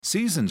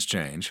Seasons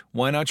change,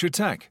 why not your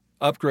tech?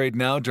 Upgrade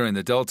now during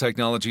the Dell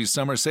Technologies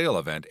Summer Sale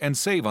event and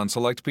save on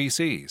select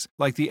PCs,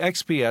 like the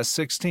XPS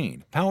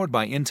 16, powered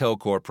by Intel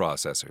Core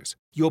processors.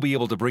 You'll be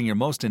able to bring your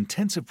most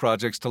intensive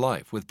projects to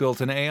life with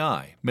built-in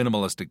AI,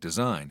 minimalistic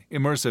design,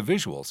 immersive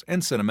visuals,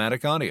 and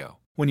cinematic audio.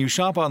 When you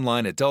shop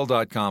online at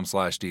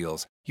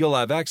Dell.com/deals, you'll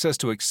have access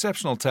to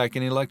exceptional tech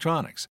and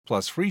electronics,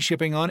 plus free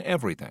shipping on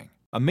everything.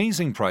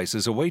 Amazing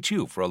prices await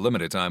you for a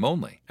limited time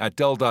only at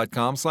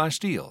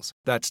Dell.com/deals.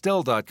 That's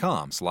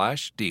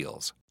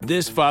Dell.com/deals.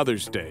 This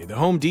Father's Day, the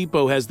Home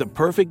Depot has the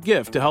perfect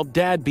gift to help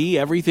Dad be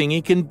everything he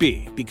can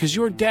be, because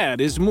your dad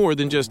is more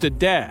than just a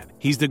dad.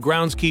 He's the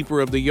groundskeeper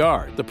of the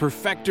yard, the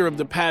perfecter of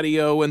the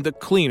patio, and the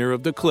cleaner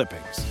of the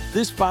clippings.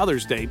 This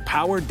Father's Day,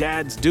 power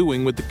Dad's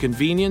doing with the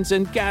convenience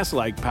and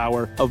gas-like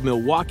power of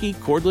Milwaukee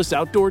cordless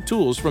outdoor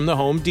tools from the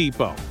Home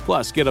Depot.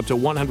 Plus, get up to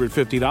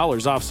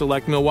 $150 off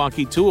select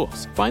Milwaukee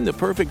tools. Find the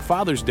perfect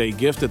Father's Day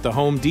gift at the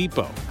Home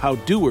Depot. How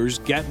doers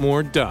get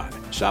more done.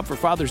 Shop for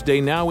Father's Day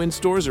now in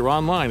stores or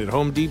online at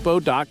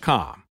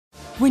HomeDepot.com.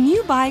 When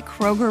you buy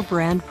Kroger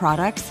brand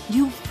products,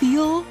 you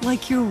feel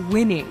like you're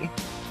winning.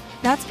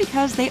 That's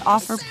because they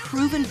offer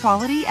proven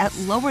quality at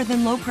lower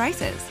than low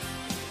prices.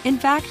 In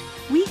fact,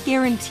 we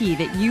guarantee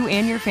that you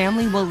and your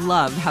family will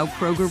love how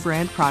Kroger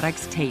brand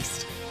products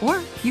taste, or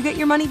you get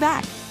your money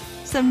back.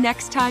 So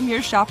next time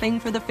you're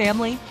shopping for the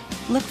family,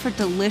 look for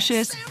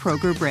delicious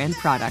Kroger brand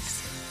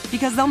products,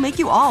 because they'll make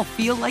you all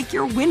feel like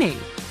you're winning.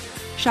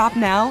 Shop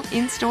now,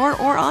 in-store,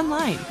 or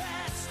online.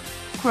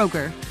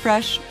 Kroger,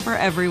 fresh for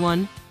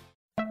everyone.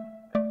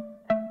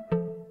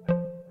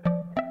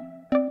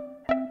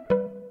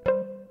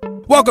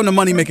 Welcome to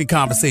Money Making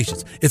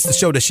Conversations. It's the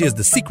show that shares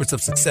the secrets of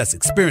success,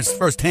 experienced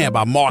firsthand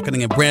by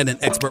marketing and branding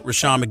expert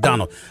Rushion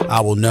McDonald. I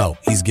will know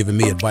he's given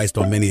me advice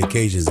on many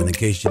occasions, and in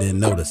case you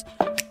didn't notice,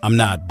 I'm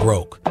not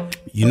broke.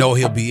 You know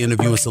he'll be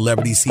interviewing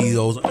celebrity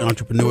CEOs,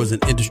 entrepreneurs,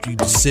 and industry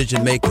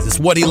decision makers. It's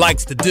what he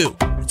likes to do.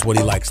 It's what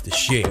he likes to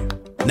share.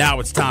 Now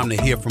it's time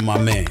to hear from my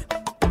man,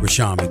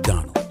 Rushion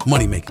McDonald.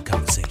 Money Making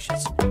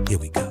Conversations. Here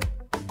we go.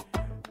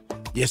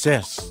 Yes.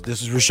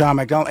 This is Rushion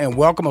McDonald, and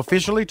welcome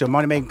officially to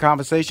Money Making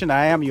Conversation.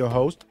 I am your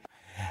host.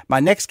 My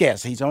next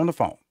guest, he's on the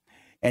phone,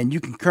 and you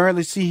can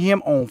currently see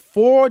him on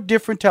 4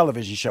 different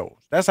television shows.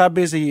 That's how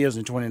busy he is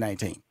in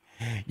 2019.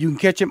 You can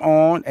catch him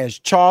on as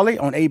Charlie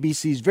on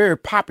ABC's very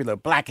popular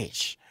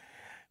Blackish,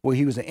 where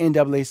he was an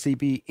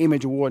NAACP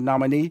Image Award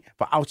nominee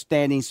for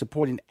Outstanding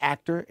Supporting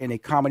Actor in a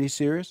Comedy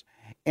Series,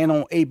 and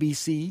on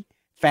ABC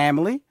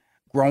Family,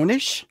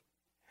 Grownish.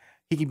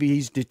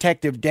 He's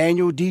Detective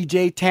Daniel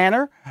DJ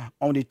Tanner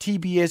on the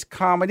TBS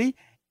comedy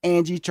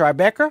Angie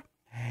Tribeca,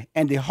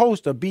 and the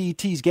host of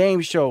BET's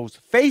game shows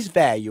Face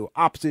Value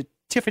opposite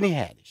Tiffany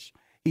Haddish.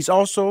 He's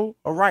also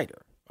a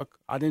writer.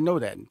 I didn't know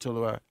that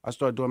until I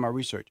started doing my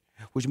research,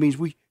 which means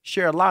we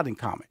share a lot in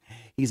common.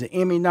 He's an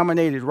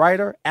Emmy-nominated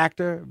writer,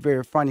 actor,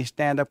 very funny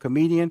stand-up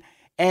comedian,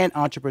 and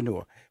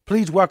entrepreneur.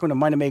 Please welcome to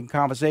Money Making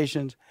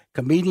Conversations,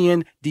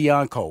 comedian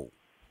Deon Cole.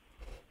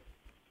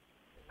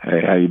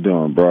 Hey, how you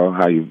doing, bro?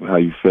 How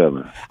you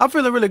feeling? I'm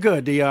feeling really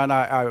good, Deon.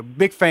 I'm a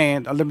big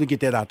fan. Let me get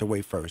that out the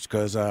way first,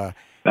 because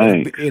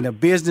in a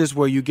business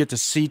where you get to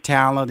see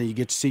talent and you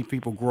get to see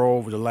people grow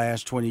over the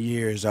last 20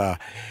 years,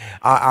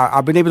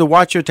 I've been able to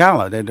watch your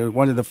talent. And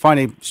one of the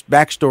funny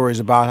backstories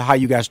about how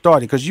you got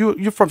started, because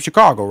you're from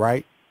Chicago,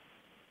 right?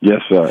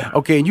 Yes, sir.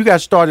 Okay, and you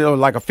got started on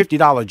like a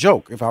 $50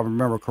 joke, if I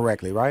remember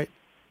correctly, right?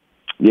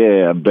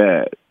 Yeah, a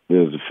bet. It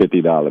was a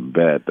 $50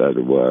 bet that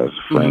it was.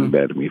 A friend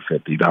betted me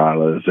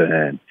 $50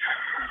 and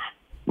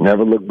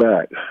never looked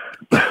back.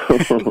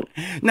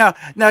 Now,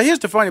 here's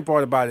the funny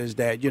part about it is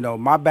that,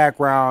 my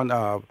background,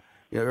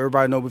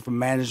 everybody knows me from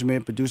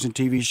management, producing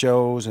TV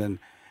shows, and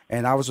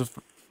I would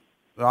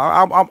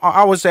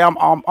say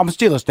I'm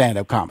still a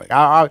stand-up comic.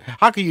 How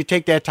can you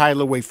take that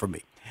title away from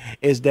me?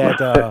 Is that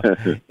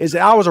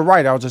I was a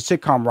writer. I was a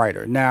sitcom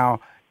writer.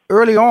 Now,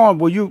 early on,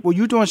 were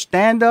you doing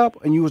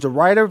stand-up and you was a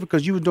writer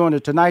because you were doing the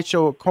Tonight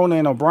Show with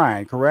Conan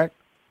O'Brien, correct?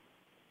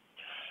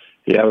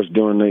 Yeah, I was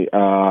doing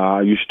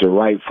I used to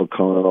write for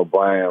Conan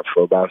O'Brien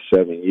for about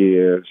 7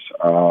 years.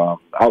 I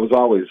was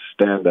always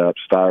stand-up,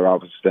 started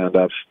off as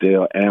stand-up,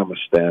 still am a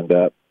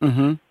stand-up.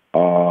 Mm-hmm.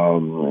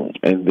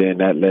 And then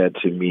that led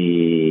to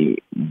me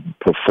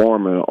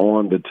performing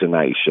on the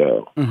Tonight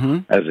Show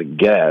as a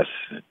guest.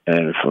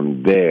 And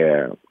from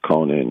there,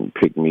 Conan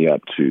picked me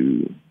up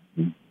to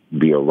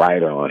be a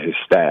writer on his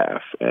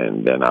staff.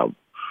 And then I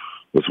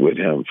was with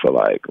him for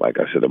like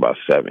I said, about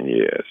 7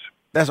 years.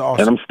 That's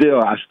awesome. And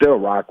I still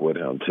rock with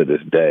him to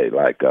this day.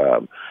 Like,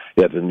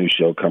 he has a new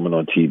show coming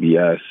on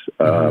TBS.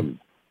 I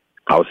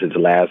was his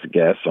last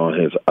guest on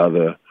his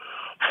other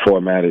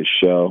formatted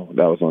show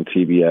that was on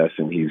TBS,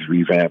 and he's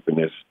revamping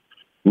this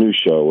new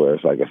show where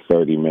it's like a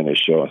 30-minute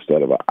show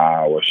instead of an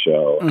hour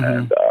show.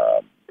 And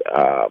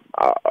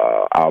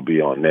I'll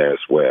be on there as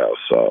well.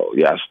 So,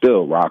 yeah, I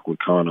still rock with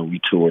Conan. We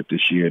toured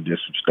this year, did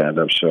some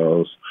stand-up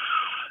shows.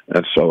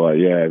 And so,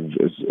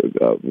 it's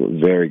a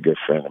very good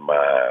friend of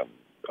mine.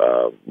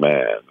 A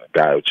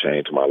guy who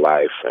changed my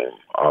life, and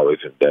always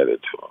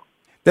indebted to him.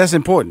 That's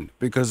important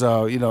because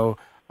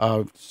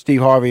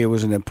Steve Harvey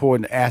was an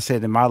important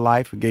asset in my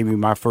life. It gave me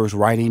my first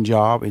writing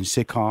job in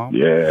sitcom.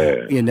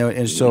 Yeah.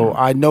 And so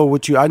I know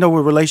what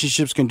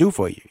relationships can do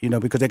for you.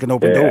 Because they can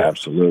open doors.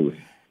 Absolutely.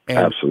 And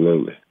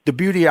absolutely. The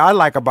beauty I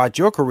like about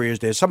your career is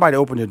that somebody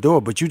opened the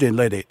door, but you didn't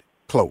let it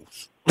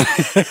close.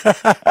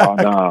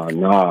 Oh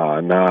no.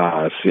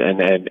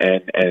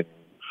 And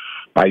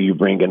by you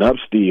bringing up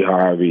Steve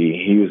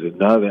Harvey, he was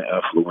another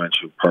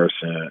influential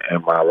person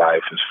in my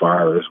life as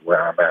far as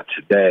where I'm at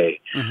today.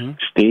 Mm-hmm.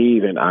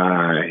 Steve and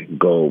I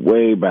go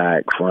way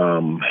back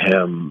from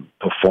him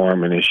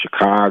performing in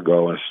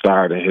Chicago and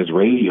starting his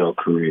radio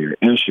career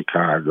in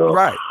Chicago.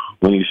 Right.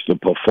 When he used to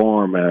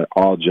perform at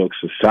All Jokes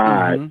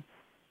Aside. Mm-hmm.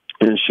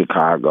 In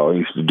Chicago, he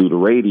used to do the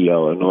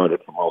radio in order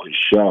to promote his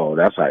show.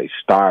 That's how he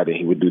started.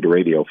 He would do the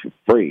radio for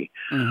free.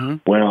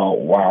 Mm-hmm. Well,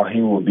 while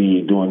he would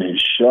be doing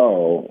his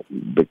show,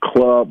 the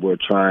club were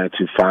trying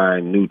to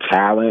find new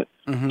talent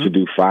to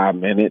do 5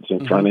 minutes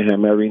in front of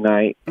him every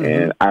night.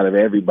 And out of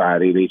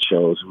everybody, they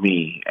chose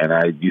me. And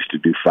I used to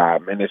do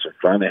 5 minutes in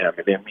front of him.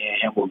 And then me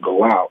and him would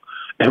go out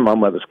in my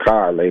mother's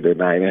car late at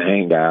night and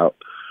hang out.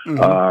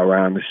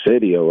 Around the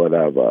city or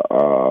whatever.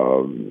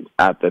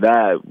 After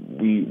that,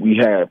 we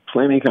had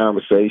plenty of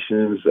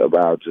conversations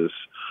about just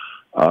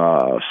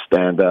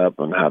stand up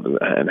and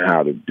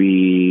how to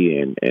be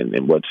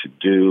and what to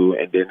do,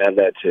 and then that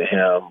led to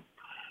him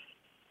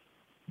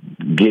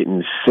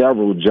getting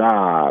several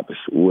jobs,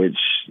 which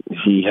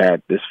he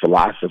had this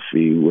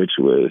philosophy, which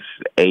was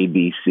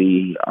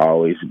ABC,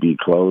 always be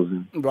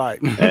closing. Right.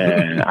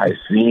 And I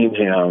seen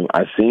him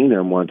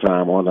one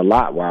time on the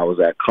lot while I was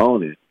at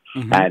Conan.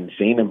 Mm-hmm. I hadn't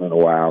seen him in a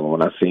while.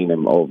 When I seen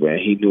him over, and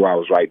he knew I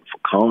was writing for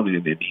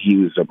Conan, and he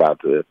was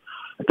about to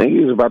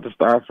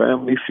start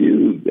Family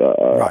Feud.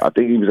 Right. I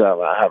think he was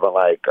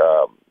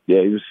he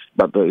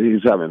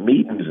was having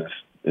meetings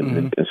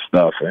and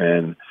stuff.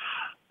 And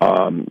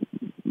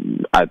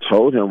I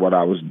told him what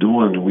I was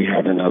doing, and we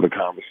had another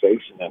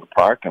conversation in the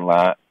parking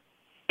lot.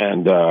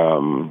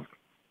 And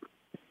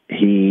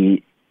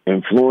he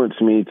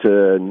influenced me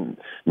to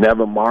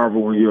never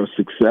marvel at your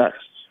success.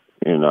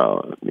 He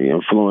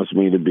influenced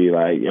me to be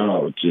like,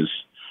 just,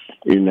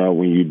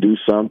 when you do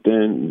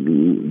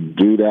something,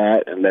 do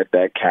that and let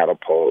that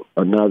catapult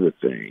another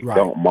thing. Right.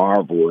 Don't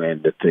marvel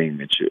in the thing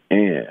that you're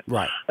in.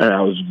 Right. And that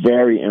was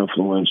very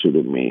influential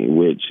to me,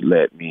 which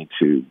led me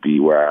to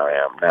be where I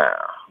am now.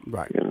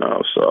 Right.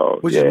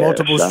 Which is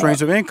multiple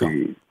streams of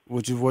income,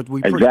 which is what we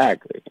preach.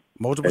 Exactly.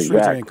 Multiple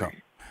streams of income.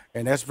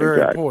 And that's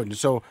very important.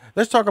 So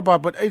let's talk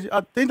about, but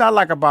a thing I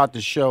like about the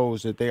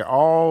shows that they're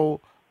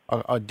all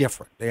are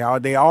different. They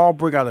all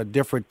bring out a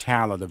different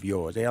talent of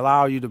yours. They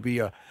allow you to be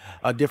a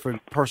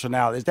different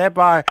personality.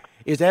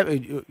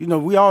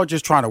 We all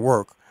just trying to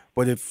work,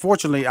 but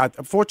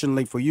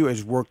fortunately for you,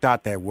 it's worked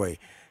out that way.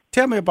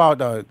 Tell me about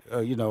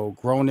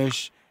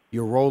Grownish,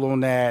 your role on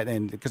that,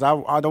 and because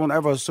I don't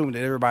ever assume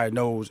that everybody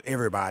knows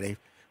everybody.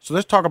 So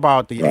let's talk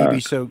about the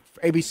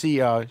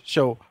ABC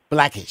show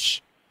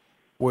Blackish,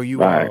 where you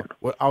were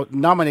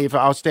nominated for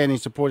Outstanding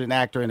Supporting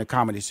Actor in a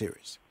Comedy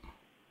Series.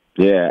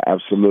 Yeah,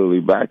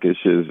 absolutely.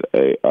 Blackish is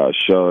a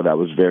show that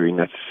was very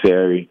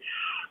necessary.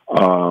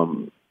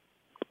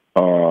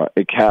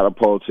 It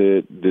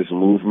catapulted this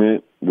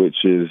movement,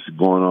 which is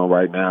going on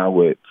right now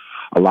with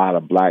a lot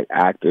of black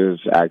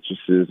actors,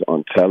 actresses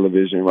on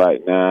television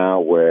right now,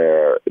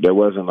 where there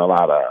wasn't a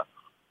lot of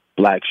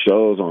black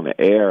shows on the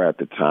air at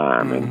the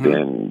time. Mm-hmm.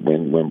 And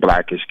then when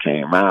Blackish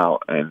came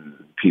out and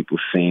people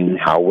seen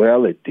how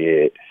well it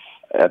did,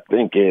 I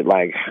think it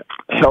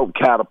helped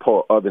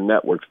catapult other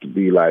networks to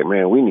be like,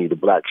 man, we need a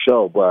black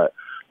show. But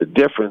the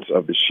difference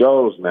of the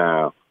shows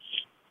now,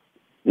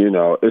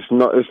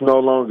 it's no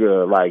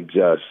longer like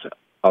just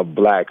a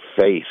black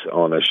face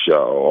on a show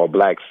or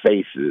black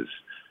faces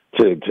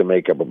to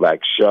make up a black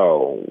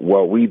show.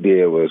 What we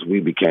did was we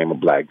became a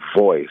black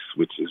voice,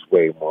 which is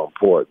way more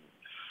important.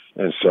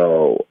 And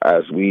so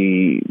as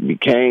we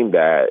became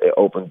that, it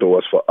opened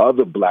doors for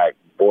other black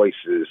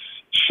voices,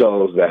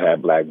 shows that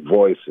had black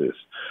voices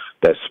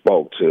that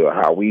spoke to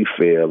how we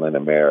feel in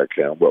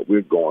America and what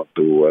we're going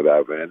through,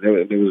 whatever. And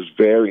we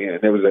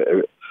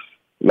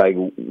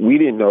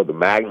didn't know the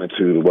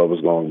magnitude of what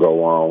was going to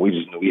go on. We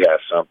just knew we had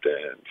something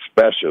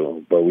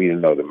special, but we didn't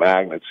know the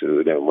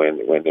magnitude. And when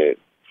it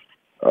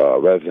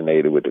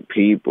resonated with the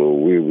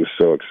people, we were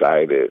so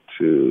excited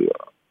to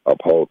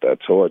uphold that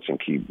torch and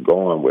keep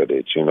going with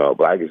it.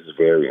 Blackish is a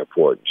very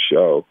important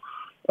show.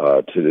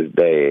 To this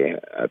day,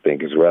 I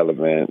think it's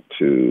relevant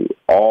to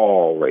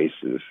all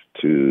races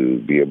to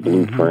be a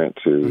blueprint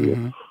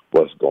to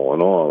what's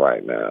going on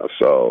right now.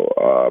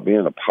 So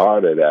being a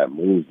part of that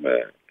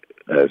movement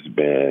has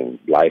been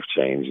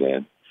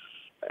life-changing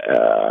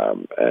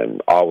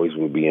and always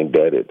will be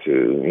indebted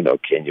to,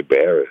 Kenya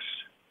Barris,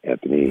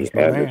 Anthony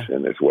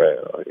Anderson as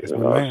well.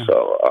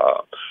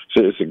 So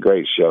it's a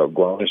great show.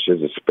 Grownish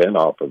is a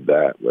spinoff of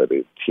that, where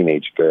the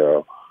teenage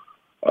girl,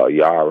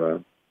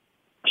 Yara,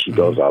 she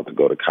goes out to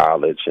go to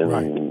college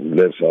and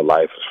lives her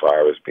life as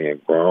far as being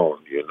grown.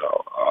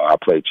 I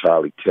played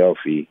Charlie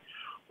Telfie,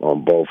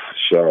 on both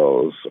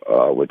shows,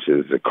 which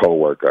is a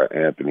coworker,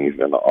 Anthony's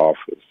in the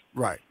office.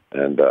 Right.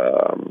 And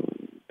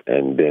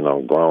then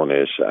on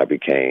Grownish, I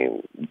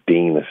became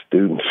dean of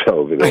students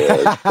over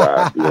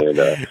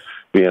there,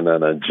 being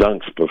an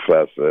adjunct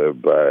professor.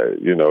 But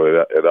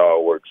it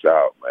all works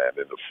out, man.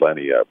 And the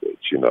funny of it,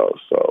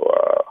 So.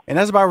 And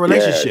that's about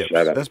relationships.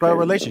 Yeah, that's about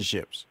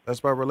relationships. That's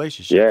about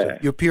relationships. Yeah.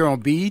 You appear on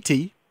BET,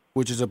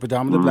 which is a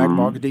predominantly black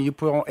market. Then you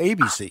put on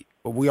ABC,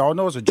 but we all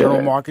know it's a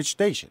general market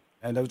station.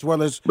 And as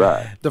well as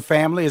the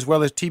family, as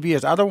well as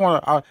TBS. I don't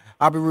want to.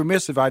 I'll be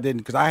remiss if I didn't,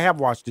 because I have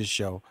watched this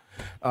show,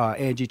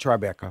 Angie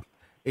Tribeca.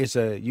 It's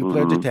you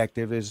play a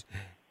detective.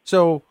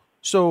 So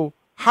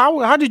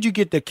how did you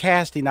get the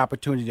casting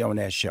opportunity on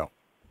that show?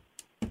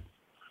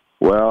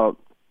 Well,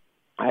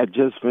 I had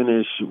just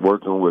finished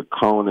working with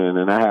Conan,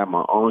 and I had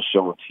my own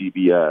show on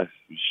TBS,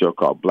 a show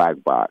called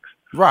Black Box.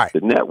 Right.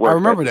 The network I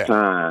remember at the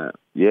time.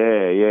 Yeah,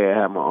 I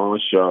had my own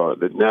show.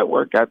 The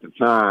network at the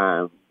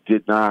time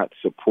did not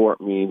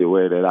support me the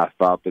way that I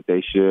thought that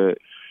they should.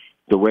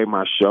 The way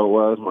my show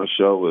was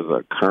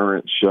a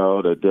current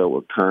show that dealt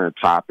with current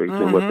topics,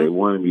 and what they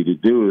wanted me to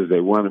do is they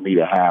wanted me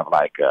to have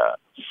like a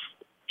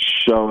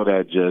show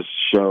that just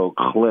showed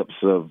clips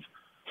of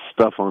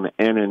stuff on the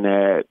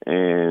internet,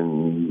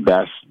 and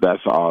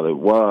that's all it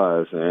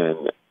was.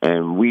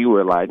 And we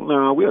were like,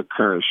 no, we're a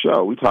current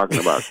show. We're talking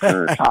about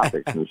current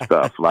topics and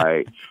stuff,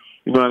 like,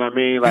 you know what I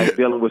mean? Like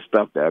dealing with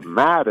stuff that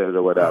mattered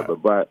or whatever.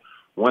 But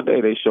one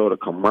day they showed a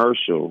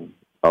commercial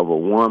of a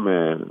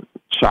woman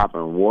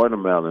chopping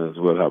watermelons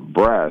with her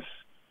breasts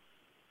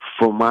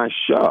for my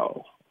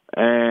show.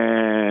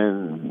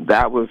 And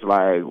that was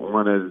like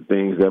one of the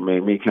things that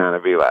made me kind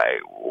of be like,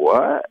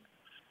 what?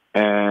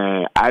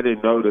 And I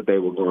didn't know that they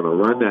were going to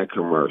run that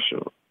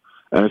commercial.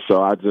 And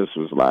so I just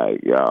was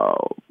like, yo,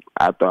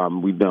 after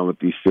we done with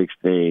these 6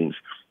 things,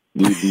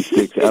 these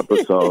 6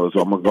 episodes,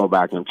 I'm going to go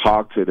back and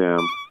talk to them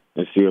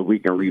and see if we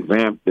can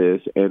revamp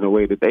this. And the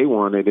way that they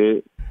wanted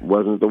it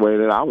wasn't the way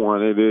that I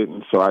wanted it.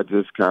 And so I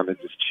just kind of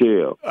just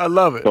chilled. I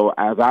love it. So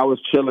as I was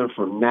chilling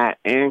from Nat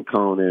and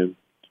Conan,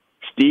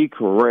 Steve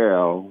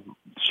Carell,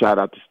 shout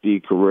out to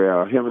Steve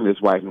Carell, him and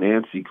his wife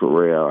Nancy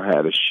Carell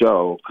had a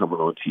show coming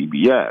on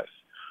TBS,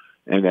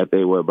 and that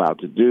they were about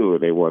to do,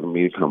 and they wanted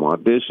me to come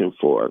audition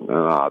for it. And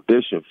I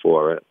auditioned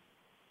for it.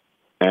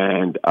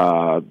 And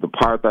the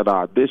part that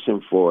I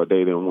auditioned for, they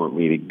didn't want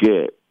me to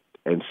get.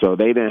 And so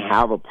they didn't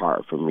have a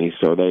part for me,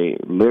 so they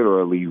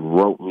literally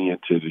wrote me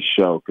into the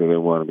show because they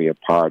wanted me a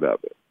part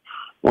of it.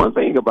 One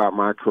thing about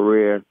my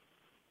career,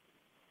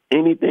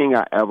 anything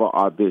I ever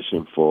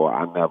auditioned for,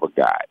 I never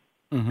got.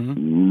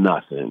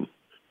 Nothing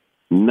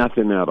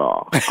at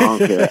all. I don't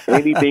care.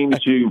 Anything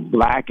that you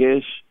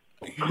Blackish,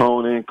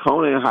 Conan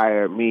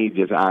hired me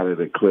just out of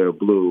the clear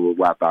blue.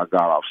 After I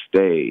got off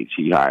stage,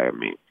 he hired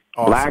me.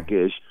 Awesome.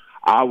 Blackish,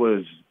 I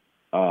was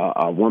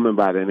a woman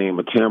by the name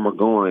of Tamara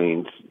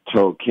Goins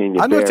told Kenya.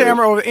 I know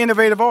Tamara,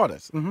 innovative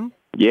artist.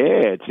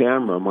 Yeah,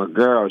 Tamara, my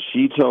girl.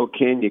 She told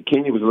Kenya.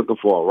 Kenya was looking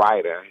for a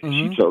writer.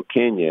 She told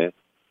Kenya,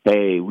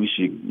 "Hey, you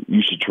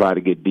should try to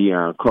get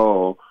Deon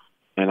Cole."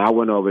 And I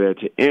went over there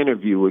to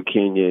interview with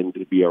Kenya and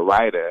to be a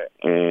writer.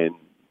 And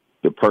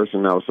the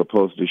person that was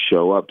supposed to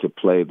show up to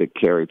play the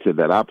character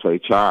that I play,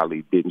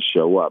 Charlie, didn't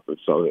show up. And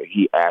so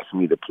he asked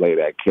me to play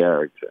that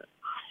character.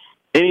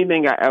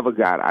 Anything I ever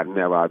got, I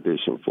never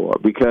auditioned for,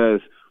 because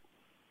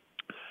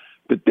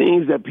the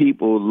things that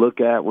people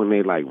look at when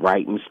they like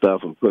writing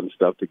stuff and putting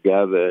stuff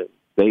together,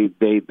 they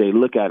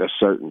look at a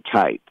certain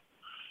type.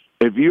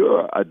 If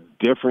you're a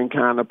different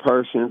kind of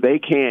person, they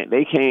can't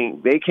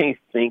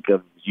think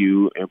of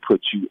you and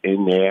put you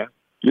in there.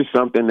 You're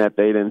something that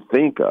they didn't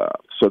think of.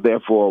 So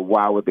therefore,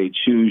 why would they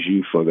choose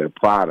you for their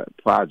project?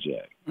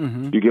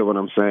 You get what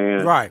I'm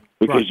saying? Right.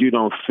 Because you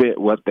don't fit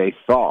what they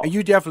thought. And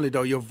you definitely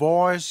don't. Your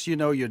voice,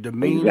 your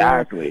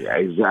demeanor.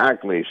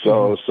 Exactly.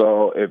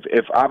 So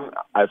if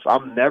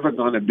I'm never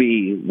going to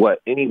be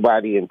what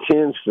anybody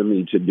intends for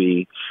me to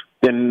be,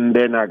 then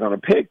they're not going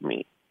to pick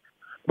me.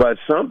 But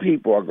some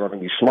people are going to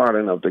be smart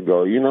enough to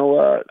go, you know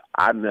what?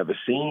 I've never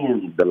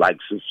seen the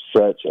likes of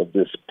such of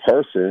this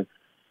person.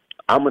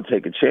 I'm going to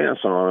take a chance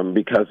on him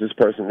because this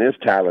person is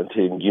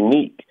talented and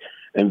unique.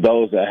 And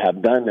those that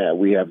have done that,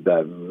 we have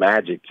done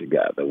magic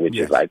together, which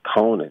is like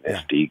Conan and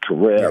Steve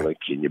Carell and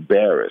Kenya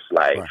Barris.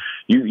 Like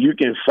you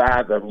can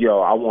fathom,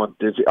 I want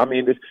this. I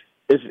mean,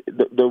 it's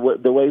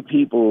the way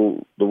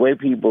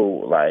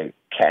people like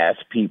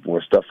cast people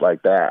and stuff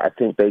like that. I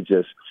think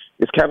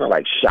it's kind of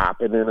like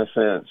shopping in a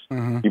sense.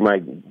 You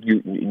might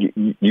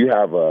you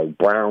have a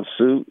brown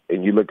suit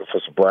and you're looking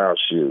for some brown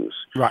shoes.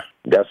 Right.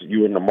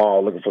 You in the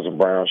mall looking for some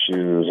brown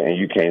shoes and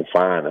you can't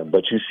find them,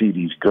 but you see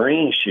these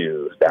green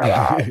shoes that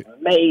are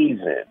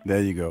amazing.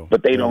 There you go.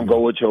 But they don't go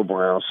with your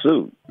brown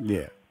suit.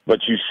 Yeah. But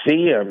you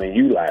see them and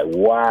you like,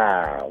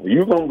 wow.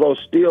 You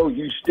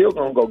still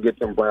gonna go get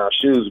them brown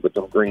shoes, but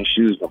them green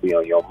shoes gonna be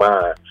on your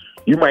mind.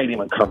 You might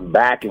even come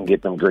back and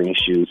get them green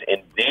shoes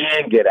and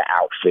then get an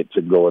outfit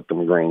to go with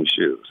them green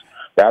shoes.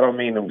 That don't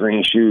mean them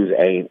green shoes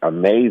ain't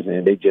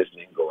amazing. They just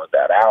didn't go with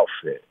that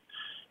outfit.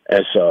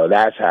 And so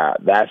that's how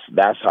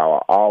I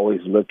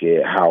always look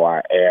at how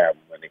I am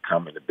when it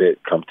come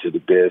to the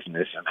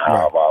business, and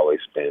how I've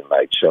always been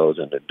like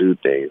chosen to do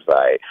things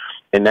like,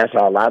 and that's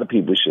how a lot of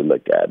people should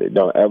look at it.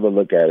 Don't ever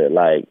look at it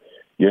like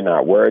you're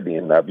not worthy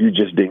enough. You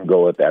just didn't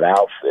go with that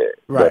outfit.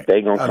 Right. But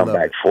they gonna come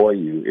back for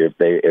you if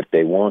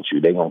they want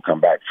you. They gonna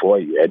come back for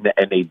you, and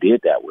they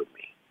did that with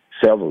me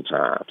several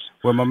times.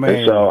 Well, my man.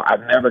 And so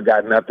I've never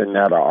got nothing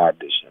now to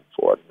audition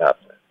for,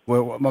 nothing.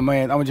 Well, my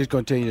man, I'm just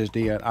going to tell you this,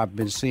 Dion. I've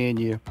been seeing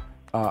you.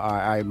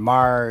 I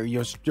admire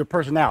your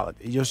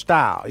personality, your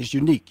style. It's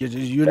unique.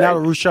 You're not a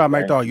Rushion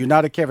McDonald. You're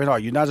not a Kevin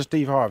Hart. You're not a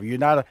Steve Harvey. You're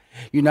not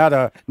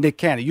a Nick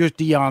Cannon. You're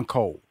Dion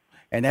Cole,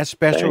 and that's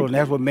special. And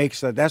that's what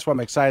makes. That's why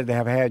I'm excited to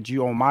have had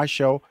you on my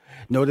show.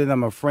 Know that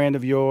I'm a friend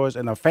of yours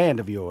and a fan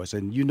of yours,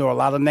 and you know a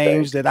lot of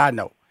names that I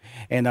know.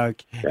 And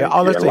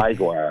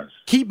likewise.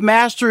 Keep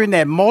mastering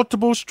that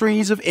multiple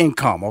streams of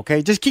income,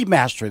 okay? Just keep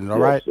mastering it, all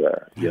right?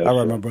 Sir. Yes, all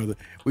right, sir. my brother.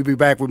 We'll be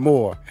back with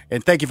more.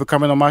 And thank you for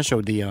coming on my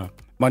show, Dion.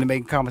 Money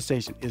Making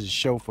Conversation is a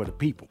show for the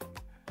people.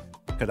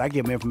 Because I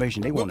give them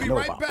information they want to know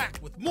about. We'll be right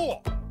back with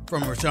more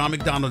from Rushion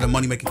McDonald and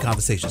Money Making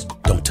Conversations.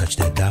 Don't touch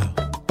that dial.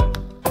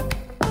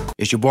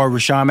 It's your boy,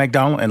 Rushion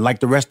McDonald, and like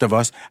the rest of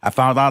us, I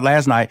found out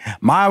last night,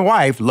 my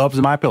wife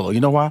loves my pillow. You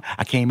know why?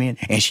 I came in,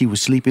 and she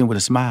was sleeping with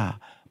a smile.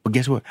 But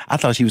guess what? I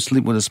thought she was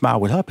sleeping with a smile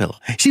with her pillow.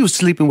 She was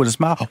sleeping with a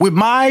smile with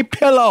my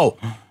pillow.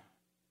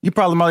 You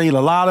probably might eat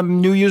a lot of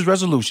New Year's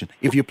resolution.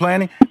 If you're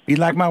planning, be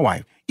like my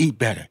wife. Eat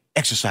better,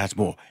 exercise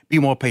more, be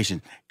more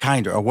patient,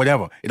 kinder, or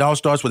whatever. It all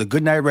starts with a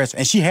good night rest.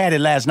 And she had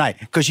it last night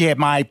because she had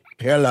my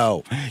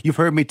pillow. You've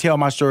heard me tell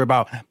my story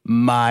about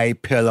my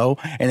pillow,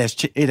 and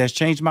it has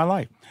changed my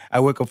life. I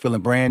wake up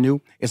feeling brand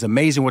new. It's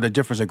amazing what a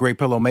difference a great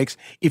pillow makes.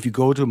 If you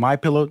go to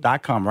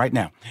mypillow.com right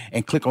now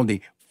and click on their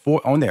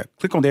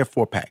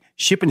 4-pack.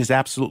 Shipping is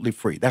absolutely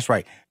free. That's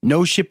right.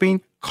 No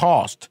shipping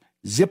cost.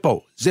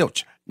 Zippo,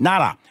 zilch,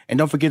 nada. And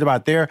don't forget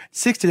about their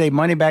 60-day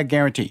money-back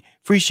guarantee.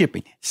 Free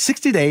shipping,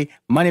 60-day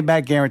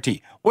money-back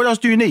guarantee. What else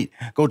do you need?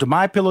 Go to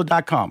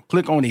mypillow.com,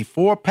 click on the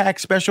 4-pack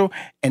special,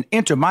 and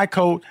enter my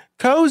code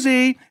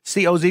COZY,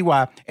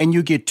 C-O-Z-Y, and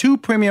you get 2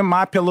 premium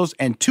My Pillows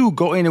and 2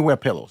 Go Anywhere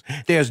pillows.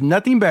 There's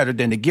nothing better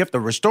than the gift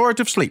of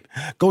restorative sleep.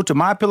 Go to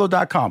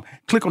mypillow.com,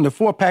 click on the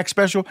 4-pack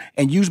special,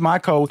 and use my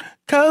code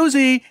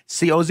COZY,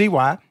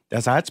 C-O-Z-Y,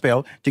 that's how it's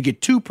spelled, to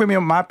get 2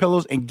 premium My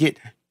Pillows and get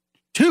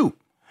 2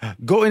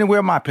 Go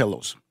Anywhere My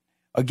Pillows.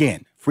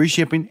 Again, free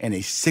shipping and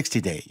a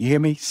 60-day, you hear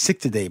me?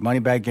 60-day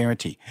money-back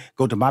guarantee.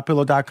 Go to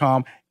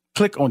mypillow.com,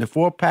 click on the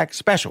 4-pack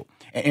special,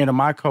 and enter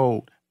my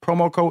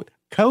promo code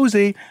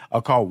COZY,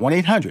 or call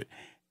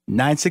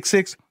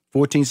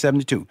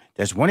 1-800-966-1472.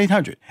 That's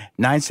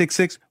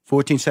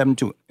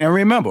 1-800-966-1472. And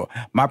remember,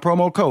 my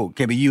promo code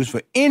can be used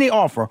for any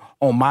offer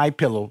on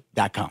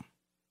mypillow.com.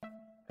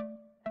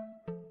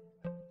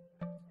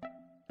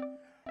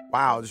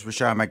 Wow, this is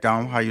Rushion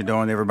McDonald. How you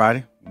doing,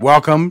 everybody?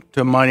 Welcome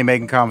to Money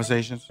Making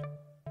Conversations.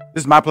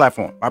 This is my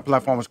platform. My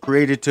platform was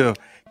created to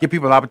give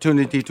people an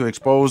opportunity to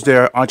expose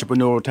their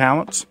entrepreneurial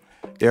talents,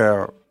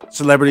 their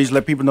celebrities,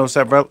 let people know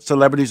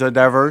celebrities are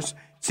diverse,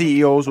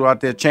 CEOs who are out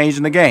there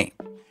changing the game.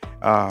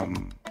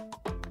 I'm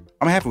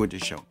happy with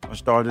this show. I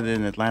started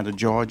in Atlanta,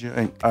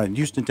 Georgia, and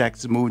Houston,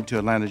 Texas, moved to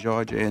Atlanta,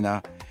 Georgia,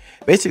 and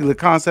basically the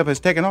concept has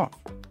taken off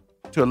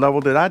to a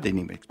level that I didn't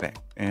even expect.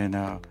 And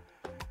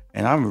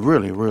I'm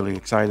really, really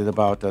excited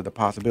about the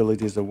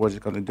possibilities of what it's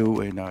going to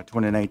do in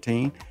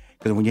 2019.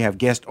 Because when you have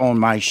guests on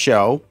my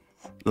show,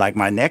 like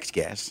my next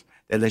guest,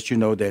 that lets you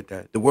know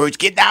that the word's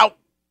getting out.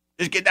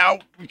 It's getting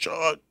out.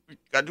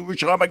 Got to do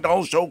Rushion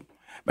McDonald show.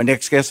 My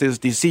next guest is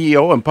the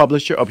CEO and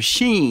publisher of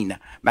Sheen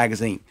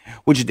magazine,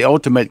 which is the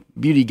ultimate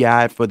beauty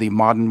guide for the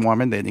modern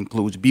woman that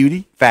includes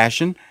beauty,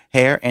 fashion,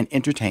 hair, and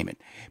entertainment.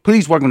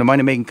 Please welcome to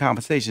Money Making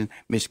Conversation,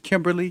 Miss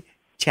Kimberly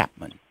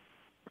Chapman.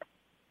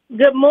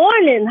 Good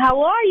morning.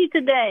 How are you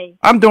today?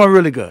 I'm doing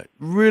really good.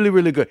 Really,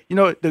 really good. You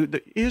know,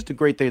 here's the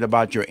great thing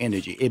about your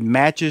energy. It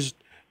matches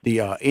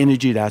the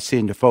energy that I see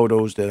in the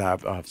photos that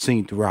I've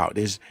seen throughout.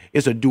 It's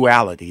a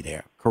duality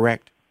there,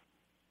 correct?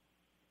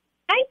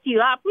 Thank you.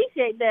 I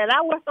appreciate that.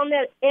 I work on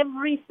that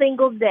every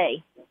single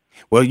day.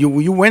 Well,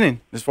 you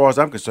winning as far as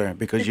I'm concerned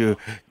because you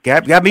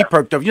got me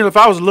perked up. You know, if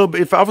I was a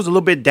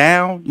little bit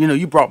down, you know,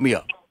 you brought me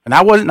up, and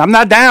I'm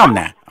not down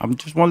now. I'm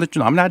just want to let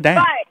you know I'm not down.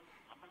 Right.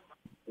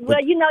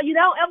 Well, you know, you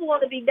don't ever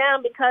want to be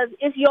down because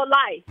it's your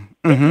life.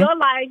 It's your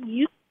life.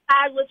 You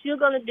decide what you're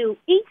going to do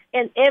each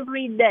and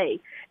every day.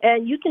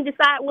 And you can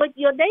decide what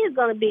your day is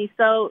going to be.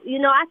 So, you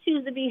know, I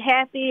choose to be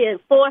happy and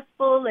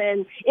forceful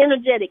and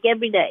energetic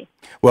every day.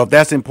 Well,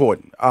 that's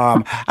important.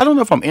 I don't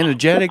know if I'm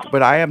energetic,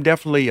 but I am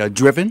definitely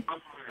driven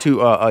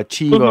to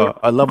achieve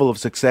a level of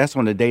success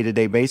on a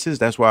day-to-day basis.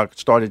 That's why I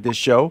started this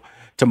show,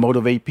 to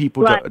motivate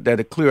people that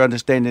a clear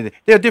understanding that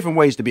there are different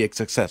ways to be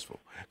successful.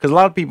 Because a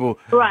lot of people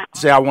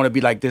say, I want to be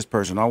like this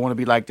person. I want to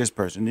be like this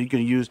person. You can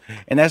use,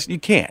 and that's, you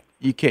can't.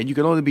 You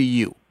can only be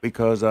you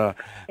because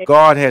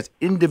God has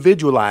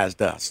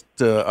individualized us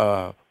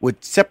to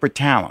with separate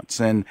talents.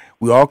 And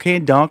we all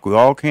can't dunk. We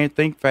all can't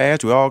think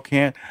fast. We all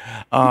can't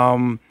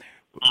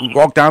We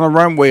walk down the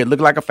runway, it look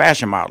like a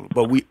fashion model,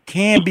 but we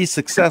can be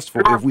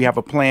successful if we have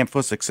a plan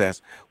for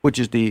success, which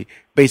is the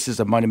basis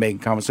of Money Making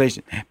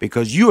Conversation,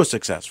 because you are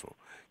successful.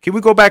 Can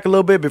we go back a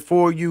little bit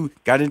before you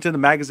got into the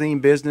magazine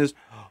business?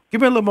 Give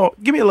me a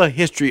little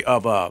history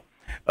of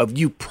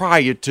you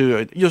prior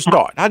to your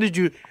start.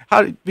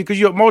 Because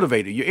you're a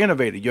motivator, you're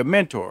innovator, you're a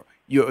mentor,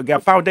 you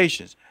got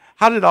foundations.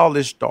 How did all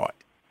this start?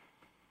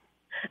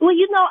 Well,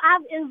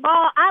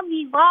 I've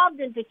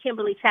evolved into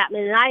Kimberly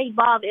Chapman, and I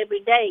evolve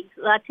every day.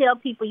 So I tell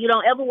people you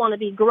don't ever want to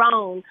be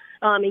grown,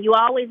 and you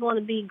always want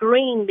to be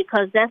green,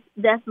 because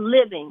that's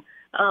living.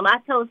 I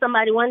told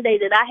somebody one day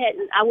that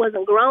I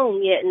wasn't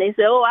grown yet, and they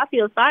said, "Oh, I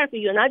feel sorry for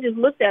you." And I just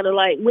looked at her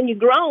like, "When you're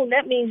grown,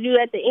 that means you're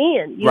at the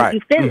end.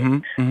 You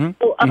finished."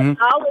 So I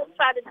always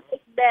try to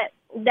take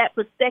that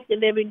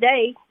perspective every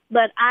day.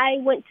 But I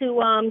went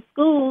to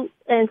school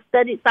and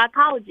studied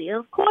psychology. And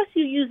of course,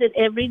 you use it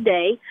every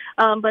day.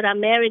 But I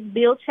married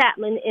Bill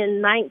Chapman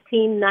in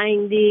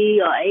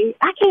 1990. I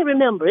can't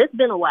remember. It's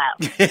been a while.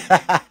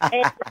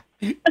 And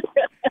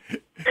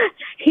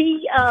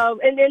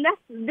and then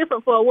that's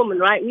different for a woman,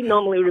 right? We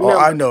normally remember. Oh,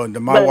 I know.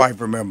 My wife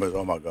remembers.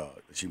 Oh, my God.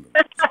 She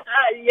remembers.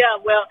 Yeah,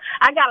 well,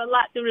 I got a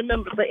lot to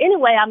remember. But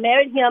anyway, I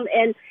married him,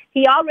 and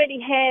he already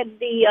had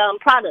the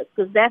products,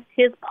 because that's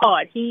his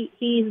part.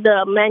 He's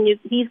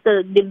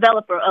the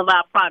developer of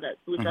our products,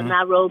 which are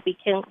Nairobi,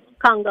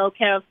 Congo,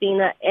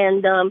 Carafina,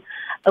 and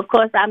of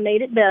course I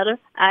made it better.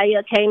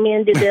 I came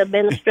in, did the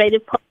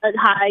administrative part,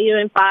 hire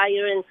and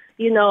fire, and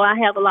I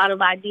have a lot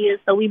of ideas.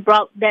 So we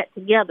brought that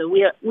together.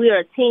 We are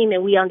a team,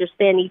 and we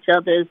understand each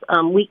other's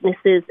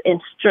weaknesses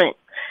and strengths,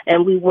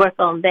 and we work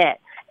on that.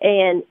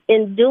 And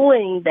in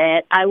doing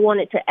that, I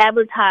wanted to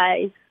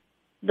advertise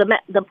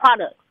the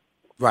products.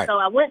 Right. So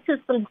I went to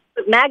some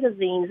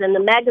magazines, and the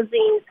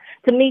magazines,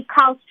 to me,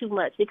 cost too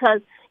much,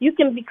 because you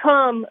can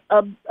become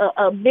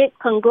a big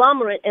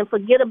conglomerate and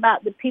forget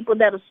about the people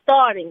that are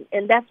starting,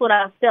 and that's what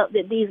I felt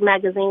that these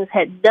magazines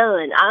had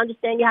done. I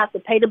understand you have to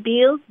pay the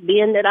bills,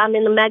 being that I'm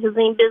in the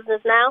magazine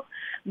business now,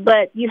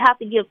 but you have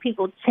to give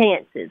people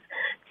chances.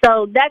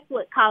 So that's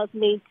what caused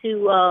me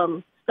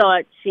to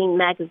start Sheen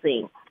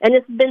Magazine, and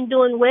it's been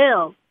doing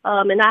well.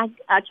 And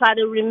I try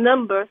to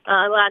remember,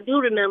 I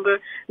do remember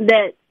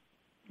that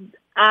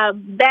our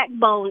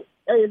backbone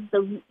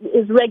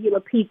is regular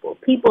people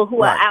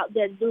who are out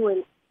there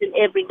doing it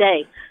every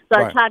day. So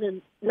I try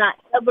to not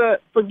ever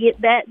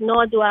forget that,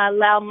 nor do I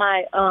allow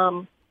my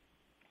I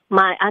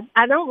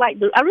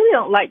really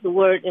don't like the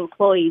word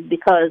employees,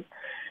 because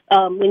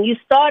when you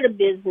start a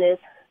business,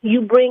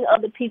 you bring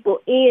other people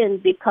in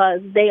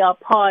because they are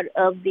part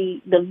of the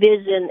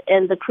vision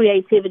and the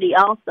creativity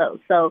also.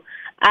 So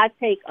I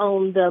take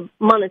on the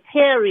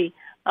monetary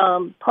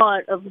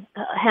part of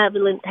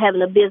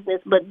having a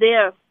business, but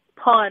they're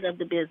part of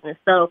the business.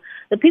 So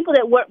the people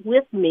that work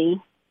with me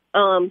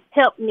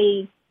help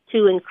me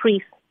to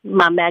increase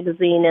my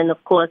magazine and,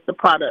 of course, the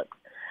products.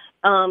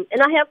 And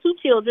I have 2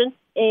 children,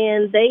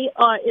 and they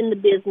are in the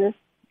business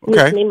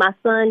with me. My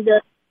son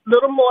does a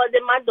little more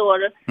than my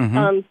daughter,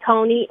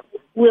 Tony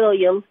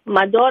William.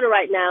 My daughter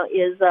right now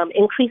is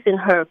increasing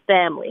her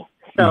family.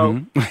 So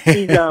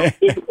she's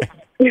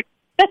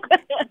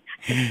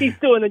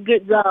doing a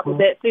good job with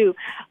that, too.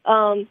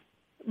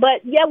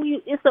 But, yeah,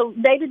 it's a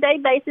day-to-day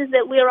basis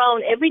that we're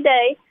on every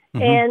day.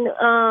 And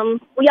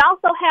we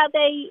also have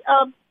a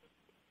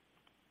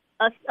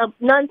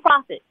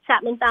nonprofit,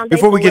 Chapman Foundation.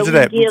 Before we get to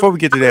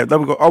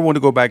that, I want to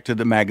go back to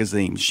the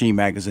magazine, Sheen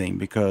Magazine,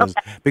 because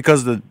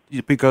of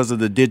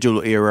the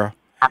digital era,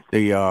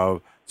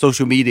 the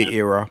social media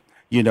era.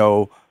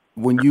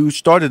 When you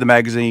started the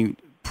magazine,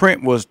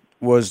 print was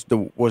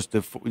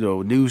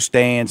the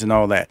newsstands and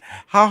all that.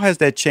 How has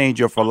that changed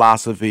your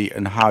philosophy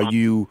and how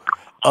you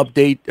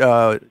update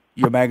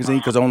your magazine?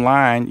 Because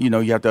online, you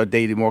have to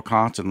update it more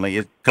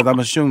constantly. Because I'm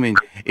assuming,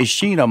 is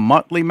Sheen a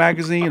monthly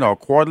magazine or a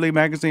quarterly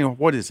magazine, or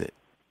what is it?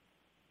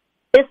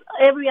 It's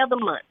every other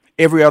month.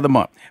 Every other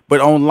month.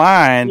 But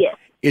online,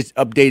 it's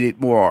updated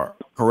more,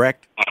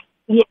 correct?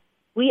 Yes.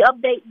 We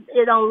update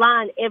it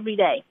online every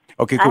day.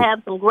 Okay, cool. I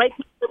have some great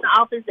people in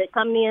the office that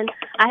come in.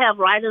 I have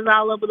writers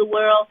all over the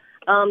world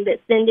that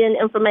send in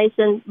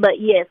information. But,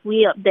 yes,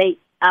 we update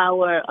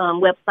our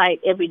website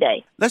every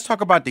day. Let's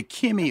talk about the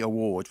Kimmy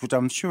Awards, which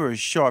I'm sure is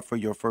short for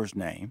your first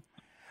name.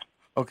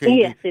 Okay.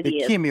 Yes, the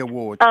is. Kimmy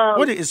Awards.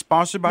 What is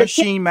sponsored by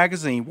Sheen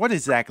Magazine? What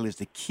exactly is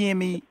the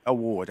Kimmy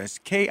Award? That's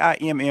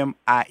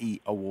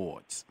KIMMIE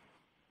Awards.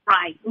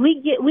 Right.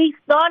 We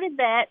started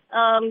that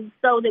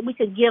so that we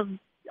could give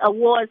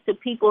awards to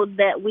people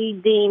that we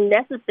deem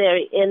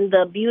necessary in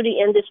the beauty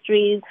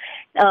industry,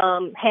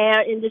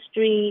 hair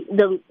industry,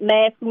 the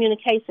mass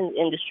communications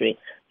industry.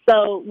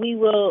 So we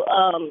will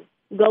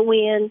go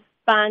in,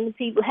 find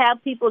people,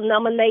 have people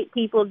nominate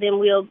people, then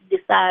we'll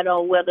decide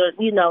on whether,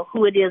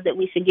 who it is that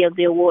we should give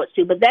the awards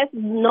to. But that's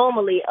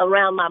normally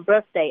around my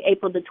birthday,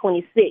 April the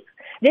 26th.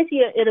 This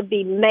year it'll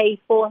be May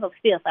 4th or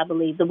 5th, I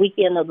believe, the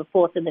weekend of the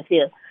 4th and the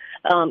 5th.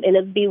 And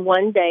it'll be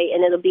one day,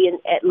 and it'll be in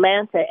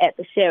Atlanta at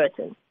the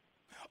Sheraton.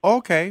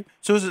 Okay.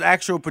 So it's an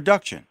actual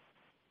production?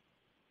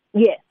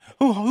 Yes.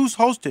 Who's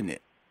hosting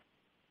it?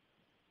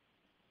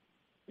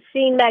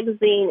 Sheen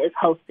Magazine is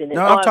hosting it.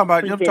 No, I'm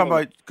talking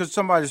about because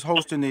somebody's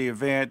hosting the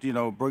event,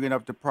 bringing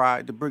up the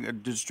pride,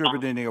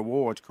 distributing the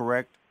awards,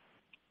 correct?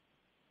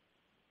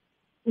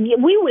 Yeah,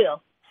 we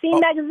will. Sheen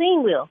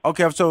Magazine will.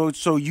 Okay, so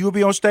you'll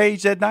be on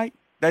stage that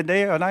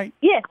day or night?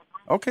 Yes.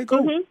 Okay,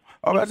 cool. Mm-hmm.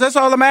 All right, that's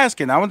all I'm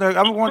asking. I'm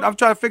trying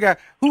to figure out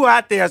who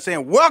out there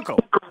saying welcome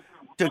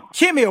to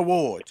Kimmy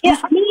Awards.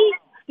 Yeah, me,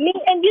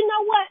 and you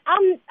know what?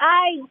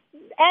 I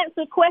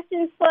answer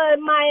questions for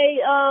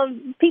my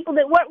people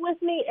that work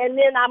with me, and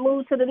then I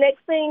move to the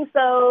next thing.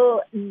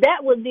 So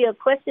that would be a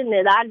question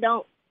that I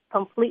don't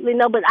completely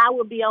know, but I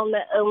will be on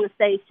the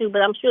stage too.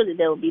 But I'm sure that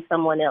there will be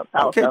someone else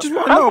also. Okay, just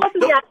want to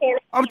know.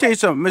 I'm gonna tell you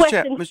something,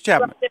 Miss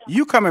Chapman.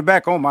 You coming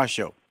back on my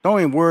show? Don't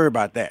even worry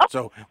about that.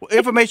 So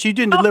information you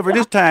didn't deliver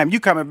this time, you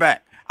coming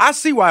back. I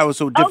see why it was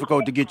so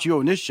difficult to get you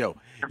on this show.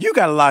 You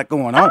got a lot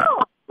going on.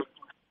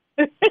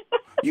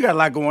 You got a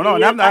lot going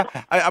on.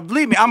 I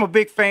believe me, I'm a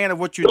big fan of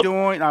what you're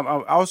doing. I'm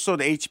also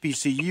the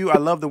HBCU. I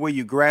love the way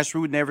you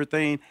grassroots and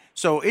everything.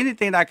 So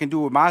anything I can do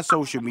with my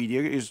social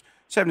media is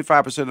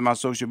 75% of my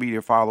social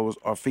media followers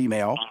are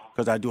female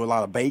because I do a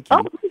lot of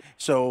baking.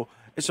 So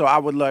I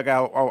would I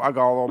got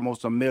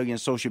almost 1 million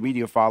social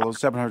media followers,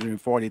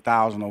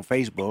 740,000 on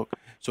Facebook.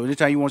 So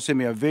anytime you want to send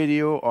me a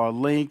video or a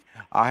link,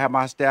 I'll have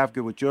my staff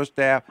get with your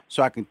staff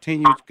so I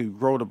continue to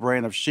grow the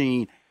brand of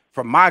Sheen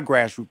from my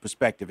grassroots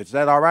perspective. Is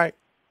that all right?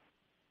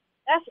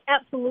 That's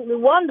absolutely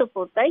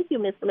wonderful. Thank you,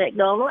 Mr.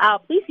 McDonald. I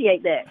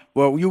appreciate that.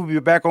 Well, you will be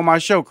back on my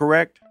show,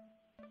 correct?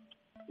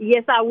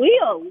 Yes, I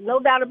will. No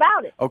doubt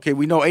about it. Okay,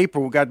 we know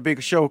April. We got a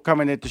big show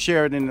coming at the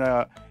Sheridan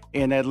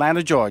in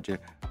Atlanta, Georgia.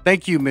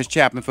 Thank you, Ms.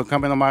 Chapman, for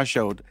coming on my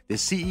show, the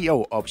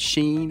CEO of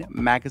Sheen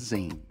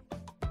Magazine.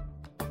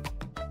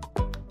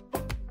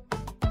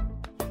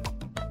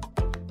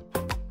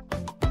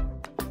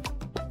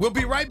 We'll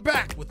be right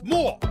back with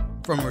more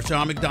from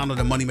Rushion McDonald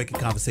and Money Making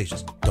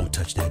Conversations. Don't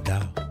touch that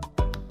dial.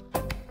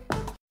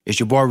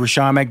 It's your boy,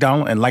 Rushion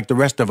McDonald, and like the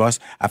rest of us,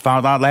 I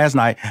found out last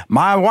night,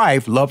 my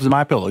wife loves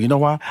my pillow. You know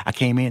why? I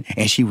came in,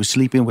 and she was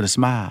sleeping with a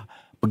smile.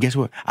 But guess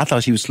what? I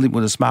thought she was sleeping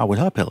with a smile with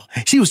her pillow.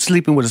 She was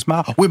sleeping with a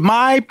smile with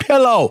my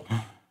pillow.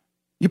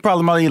 You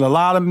probably might eat a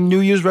lot of New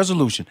Year's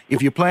resolution.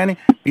 If you're planning,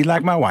 be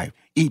like my wife.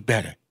 Eat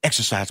better,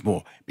 exercise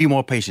more, be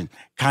more patient,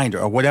 kinder,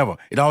 or whatever.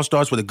 It all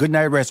starts with a good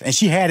night rest. And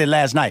she had it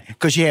last night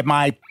because she had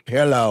my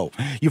pillow.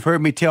 You've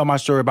heard me tell my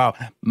story about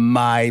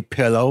my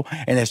pillow,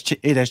 and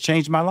it has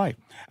changed my life.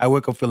 I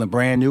wake up feeling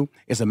brand new.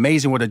 It's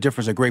amazing what a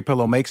difference a great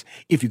pillow makes.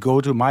 If you go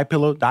to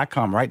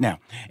mypillow.com right now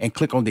and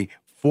click on their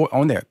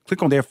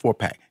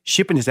 4-pack.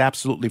 Shipping is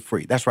absolutely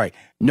free. That's right.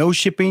 No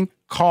shipping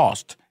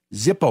cost.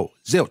 Zippo,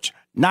 zilch,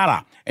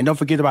 nada. And don't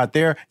forget about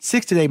their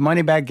 60-day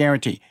money-back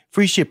guarantee.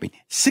 Free shipping,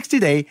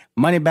 60-day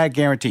money-back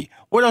guarantee.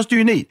 What else do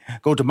you need?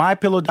 Go to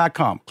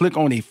mypillow.com, click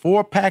on the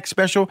 4-pack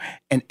special,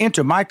 and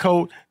enter my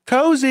code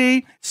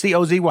COZY,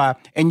 C-O-Z-Y,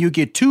 and you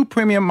get 2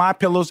 premium My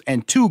Pillows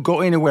and 2 Go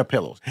Anywhere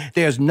pillows.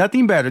 There's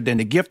nothing better than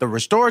the gift of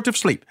restorative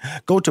sleep.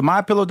 Go to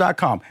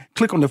mypillow.com,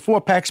 click on the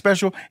 4-pack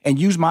special, and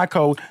use my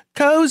code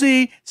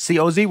COZY,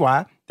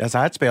 C-O-Z-Y, that's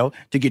how it's spelled,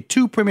 to get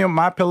 2 premium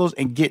My Pillows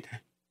and get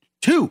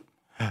 2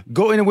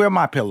 Go Anywhere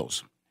My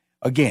Pillows.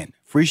 Again,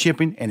 free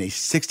shipping and a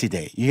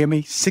 60-day, you hear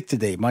me?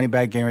 60-day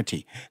money-back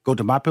guarantee. Go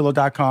to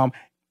mypillow.com,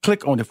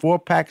 click on the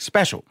 4-pack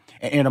special,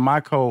 and enter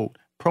my code,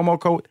 promo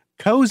code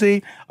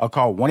COZY, or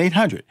call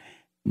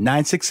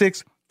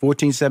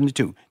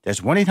 1-800-966-1472. That's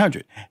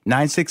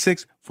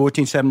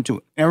 1-800-966-1472.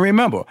 And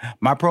remember,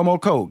 my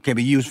promo code can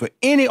be used for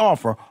any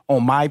offer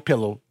on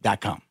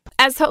mypillow.com.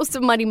 As host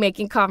of Money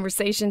Making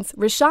Conversations,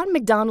 Rushion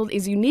McDonald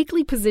is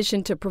uniquely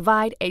positioned to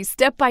provide a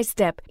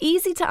step-by-step,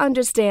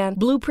 easy-to-understand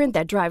blueprint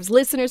that drives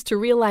listeners to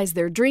realize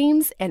their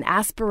dreams and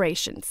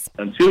aspirations.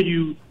 Until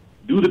you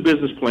do the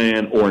business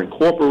plan or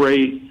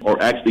incorporate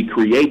or actually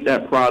create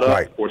that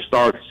product or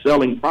start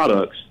selling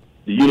products,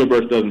 the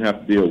universe doesn't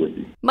have to deal with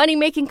you. Money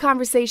Making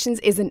Conversations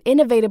is an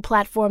innovative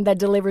platform that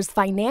delivers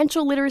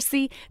financial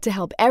literacy to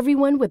help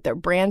everyone with their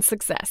brand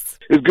success.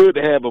 It's good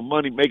to have a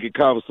money-making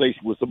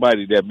conversation with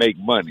somebody that make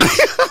money.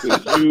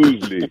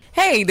 Usually.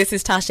 Hey, this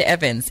is Tasha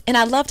Evans, and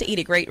I love to eat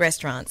at great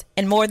restaurants.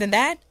 And more than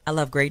that, I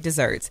love great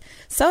desserts.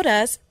 So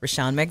does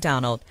Rushion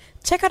McDonald.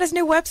 Check out his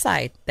new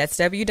website. That's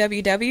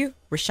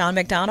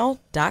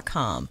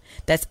www.rushionmcdonald.com.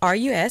 That's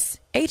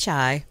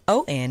RUSHION,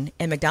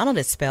 and McDonald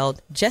is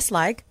spelled just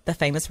like the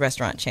famous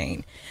restaurant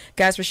chain.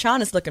 Guys,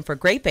 Rushion is looking for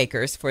great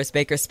bakers for his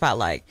Baker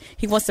Spotlight.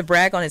 He wants to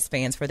brag on his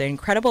fans for their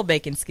incredible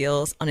baking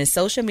skills on his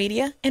social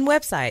media and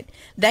website.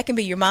 That can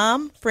be your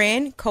mom,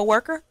 friend,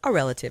 coworker, or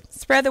relative.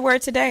 Spread the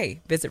word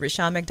today. Visit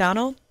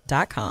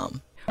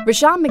RushionMcDonald.com.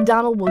 Rushion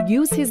McDonald will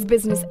use his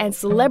business and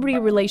celebrity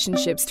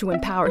relationships to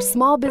empower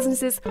small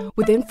businesses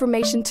with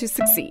information to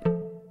succeed.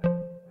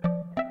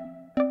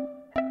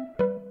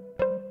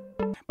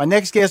 My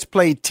next guest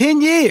played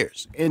 10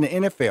 years in the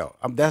NFL.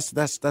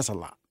 That's a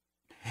lot.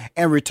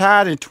 And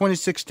retired in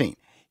 2016.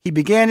 He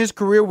began his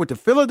career with the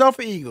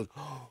Philadelphia Eagles,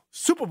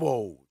 Super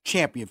Bowl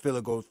champion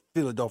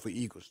Philadelphia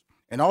Eagles,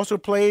 and also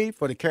played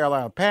for the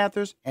Carolina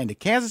Panthers and the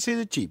Kansas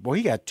City Chiefs. Boy,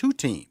 he got 2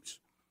 teams.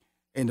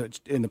 in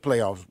the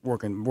playoffs,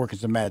 working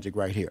some magic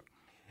right here.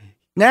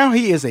 Now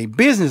he is a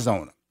business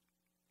owner,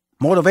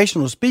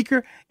 motivational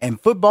speaker, and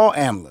football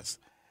analyst.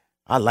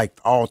 I like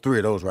all three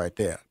of those right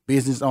there.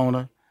 Business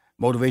owner,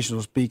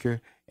 motivational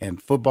speaker,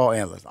 and football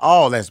analyst.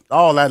 I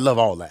love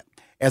all that.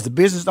 As a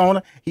business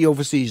owner, he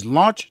oversees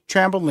Launch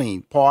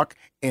Trampoline Park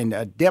in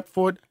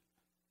Deptford,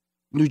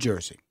 New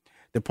Jersey.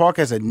 The park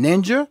has a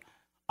ninja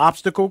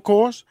obstacle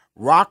course,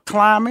 rock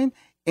climbing,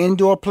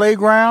 indoor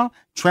playground,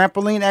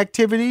 trampoline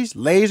activities,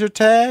 laser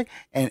tag,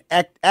 and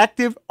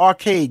active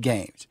arcade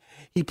games.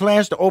 He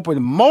plans to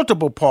open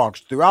multiple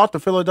parks throughout the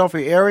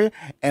Philadelphia area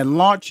and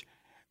launch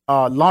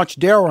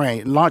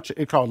Delray,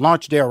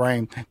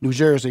 New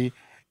Jersey,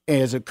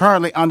 is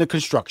currently under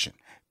construction.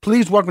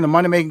 Please welcome to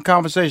Money Making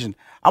Conversation.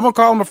 I'm gonna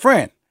call him a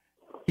friend.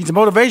 He's a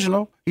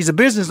motivational. He's a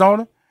business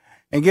owner,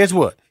 and guess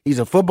what? He's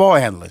a football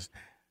analyst.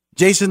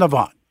 Jason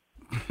Avant.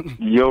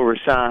 Yo,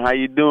 Rashawn, how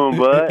you doing,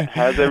 bud?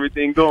 How's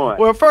everything going?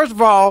 Well, first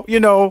of all,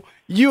 you've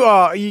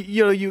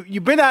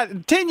been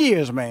out 10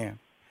 years, man.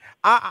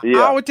 I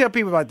always tell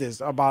people about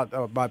this,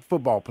 about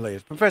football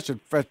players,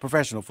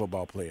 professional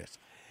football players.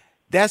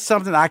 That's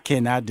something I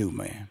cannot do,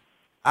 man.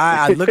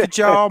 I look at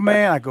y'all,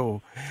 man. I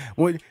go,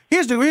 well,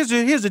 here's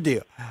the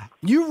deal.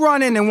 You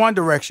run in one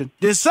direction,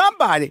 then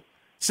somebody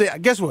say,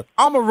 guess what?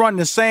 I'm gonna run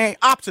the same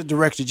opposite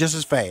direction just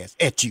as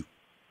fast at you.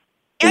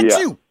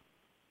 You.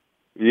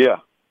 Yeah.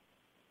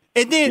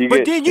 And then,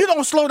 then you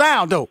don't slow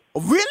down though.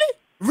 Really?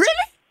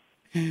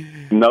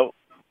 No.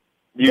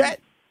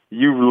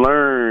 You've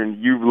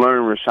learned,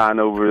 Rashawn,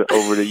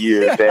 over the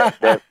years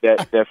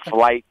that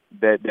flight,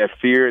 that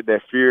fear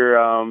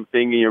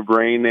thing in your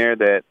brain there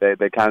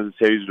that kind of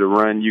tells you to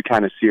run. You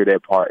kind of sear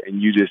that part,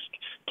 and you just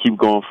keep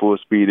going full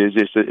speed.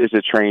 It's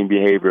a trained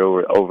behavior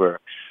over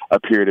a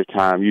period of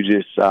time. You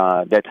just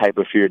that type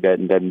of fear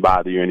doesn't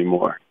bother you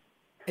anymore.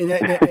 And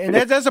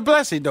that's a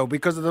blessing though,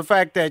 because of the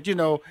fact that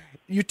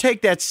you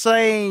take that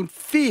same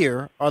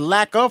fear or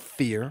lack of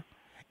fear,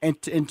 and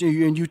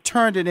you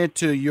turned it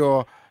into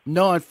your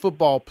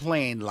non-football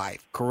playing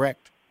life,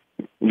 correct?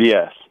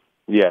 Yes.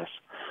 Yep.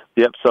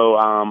 So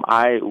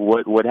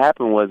what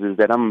happened is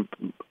that I'm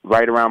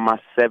right around my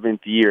 6th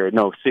year.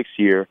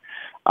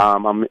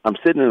 I'm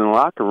sitting in the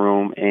locker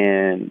room,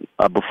 and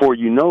before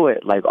you know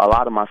it, like a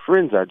lot of my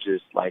friends are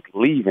just like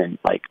leaving,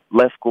 like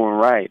left going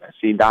right. I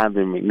see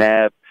Donovan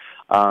McNabb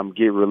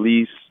get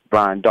released,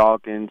 Brian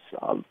Dawkins,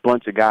 a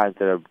bunch of guys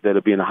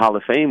that'll be in the Hall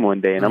of Fame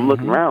one day, and I'm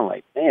looking around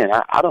like, man,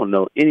 I don't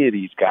know any of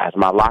these guys.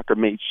 My locker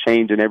mate's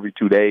changing every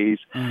 2 days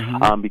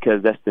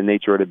because that's the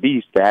nature of the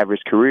beast. The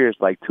average career is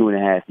like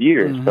 2.5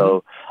 years,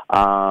 so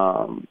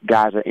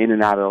guys are in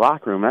and out of the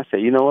locker room. And I say,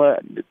 you know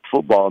what?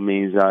 Football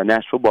means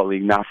National Football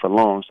League, not for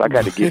long. So I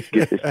got to get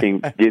this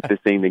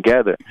thing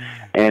together.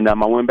 And I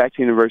went back to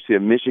the University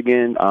of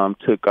Michigan,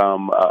 took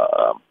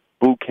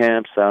boot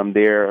camps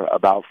there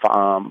about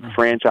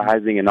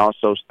franchising and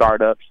also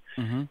startups,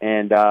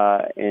 and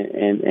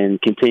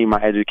continue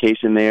my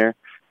education there.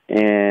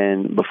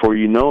 And before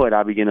you know it,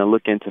 I began to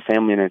look into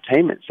family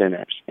entertainment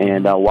centers.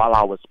 And while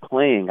I was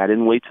playing, I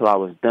didn't wait till I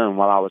was done.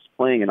 While I was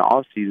playing in the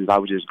off seasons, I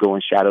would just go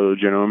and shadow the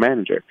general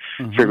manager,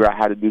 figure out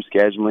how to do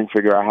scheduling,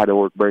 figure out how to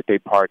work birthday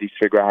parties,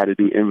 figure out how to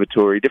do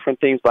inventory, different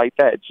things like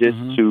that, just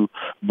to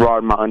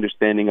broaden my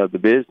understanding of the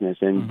business.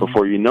 And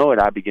before you know it,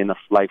 I began to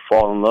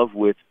fall in love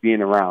with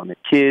being around the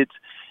kids,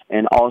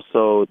 and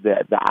also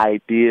the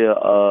idea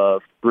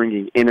of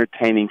bringing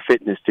entertaining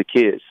fitness to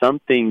kids,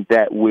 something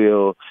that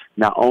will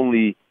not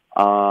only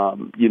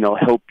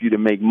help you to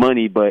make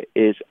money, but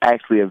is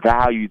actually a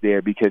value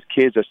there, because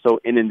kids are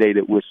so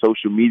inundated with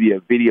social media,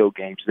 video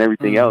games, and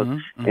everything else,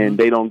 and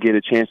they don't get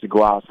a chance to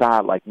go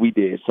outside like we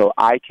did. So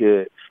I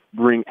could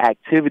bring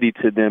activity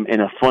to them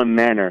in a fun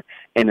manner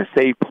in a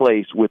safe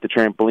place with the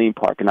trampoline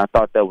park, and I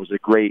thought that was a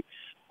great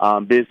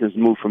business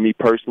move for me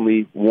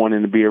personally,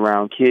 wanting to be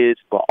around kids,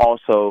 but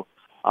also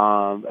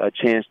a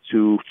chance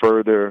to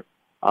further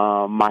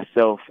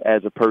myself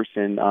as a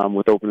person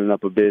with opening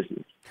up a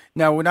business.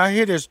 Now, when I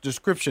hear this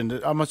description,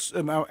 am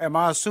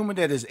I assuming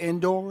that it's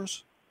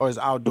indoors or is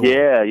outdoors?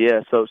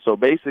 Yeah. So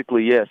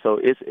basically, yeah. So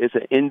it's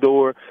an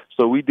indoor.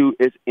 So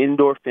it's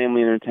indoor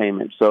family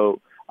entertainment.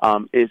 So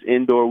it's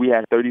indoor. We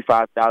have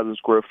 35,000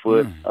 square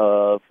foot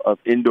of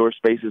indoor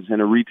spaces in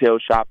a retail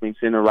shopping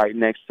center right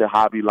next to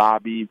Hobby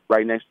Lobby,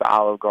 right next to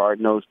Olive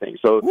Garden, those things.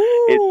 So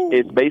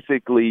it's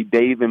basically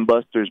Dave and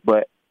Buster's,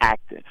 but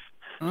active.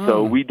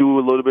 So we do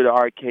a little bit of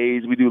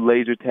arcades. We do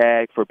laser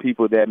tag for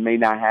people that may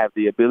not have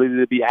the ability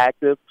to be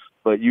active,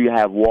 but you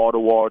have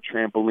wall-to-wall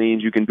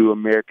trampolines. You can do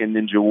American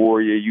Ninja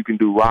Warrior. You can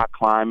do rock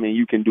climbing.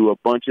 You can do a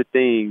bunch of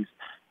things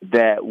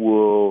that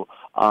will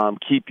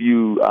keep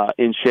you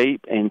in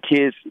shape, and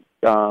kids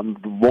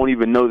won't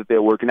even know that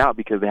they're working out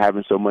because they're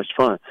having so much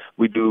fun.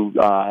 We do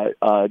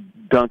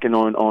dunking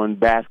on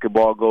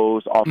basketball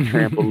goals off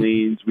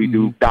trampolines. We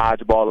do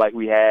dodgeball like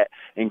we had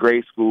in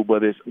grade school,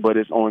 but it's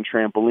on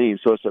trampolines.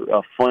 So it's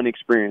a fun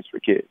experience for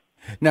kids.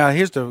 Now,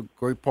 here's the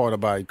great part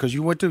about it, because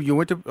you went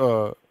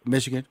to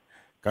Michigan.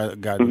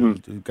 Got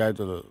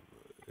the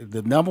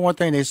number one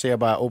thing they say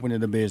about opening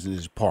the business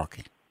is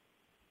parking.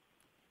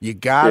 You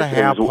gotta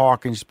have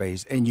parking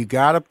space, and you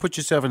gotta put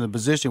yourself in a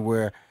position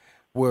where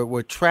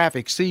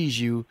traffic sees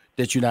you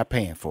that you're not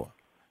paying for.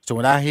 So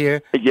when I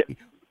hear,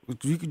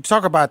 you can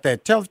talk about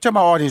that. Tell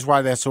my audience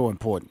why that's so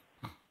important.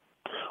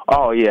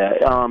 Oh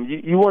yeah,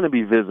 you want to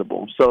be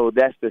visible. So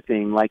that's the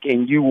thing. Like,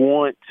 and you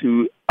want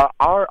to.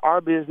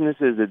 Our business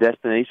is a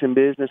destination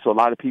business, so a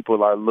lot of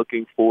people are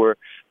looking for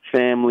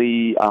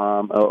family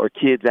or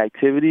kids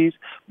activities,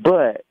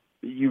 but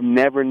you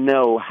never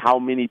know how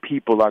many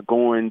people are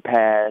going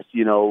past,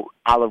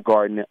 Olive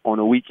Garden on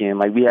a weekend.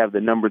 Like, we have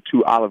the number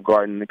 2 Olive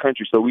Garden in the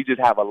country, so we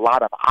just have a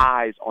lot of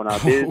eyes on our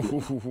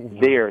business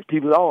there.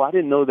 People, I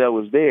didn't know that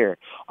was there,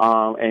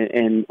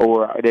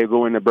 or they're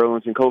going to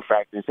Burlington Coat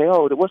Factory and say,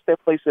 what's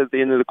that place at the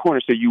end of the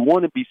corner? So you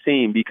want to be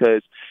seen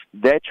because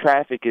that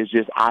traffic is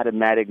just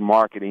automatic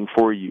marketing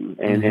for you.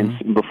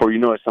 And before you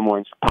know it,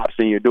 someone pops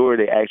in your door,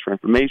 they ask for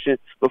information.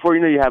 Before you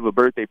know, you have a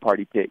birthday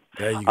party picked.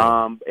 There you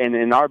go. And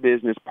in our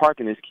business,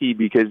 parking is key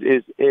because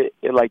it's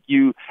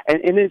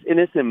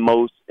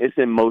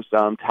in most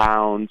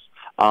towns,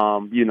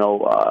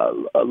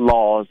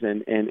 laws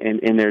and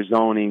in their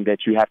zoning that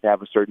you have to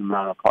have a certain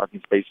amount of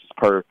parking spaces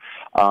per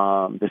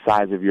the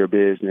size of your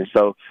business.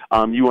 So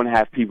you want to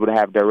have people to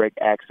have direct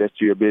access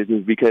to your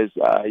business because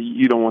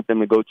you don't want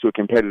them to go to a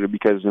competitor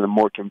because it's in a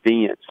more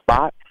convenient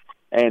spot.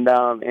 And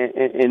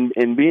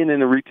being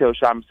in a retail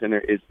shopping center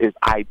is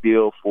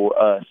ideal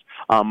for us.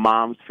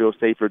 Moms feel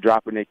safer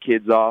dropping their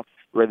kids off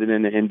rather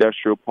than an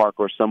industrial park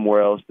or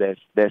somewhere else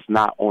that's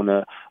not on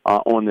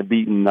the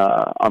beaten.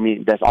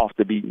 That's off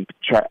the beaten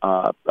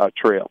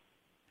trail.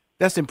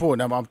 That's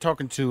important. I'm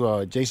talking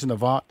to Jason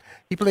Avant.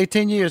 He played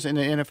 10 years in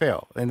the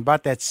NFL, and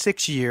about that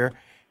 6th year,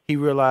 he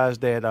realized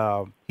that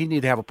he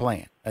needed to have a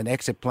plan, an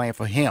exit plan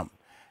for him,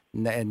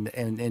 and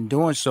in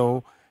doing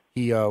so,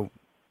 he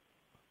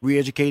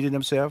re-educated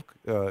himself,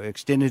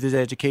 extended his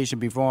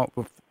education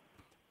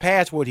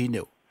past what he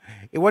knew.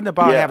 It wasn't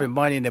about having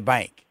money in the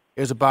bank. It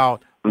was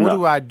about what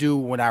do I do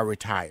when I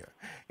retire?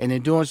 And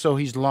in doing so,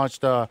 he's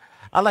launched, I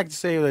like to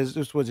say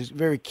this was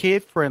very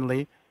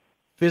kid-friendly,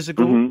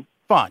 physical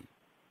fun.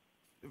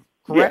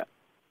 Correct?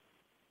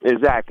 Yeah,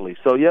 exactly.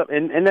 So, yep,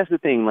 and that's the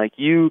thing. Like,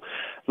 the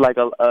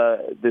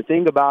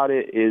thing about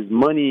it is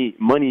money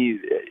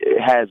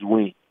has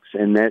wings,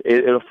 and that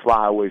it'll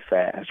fly away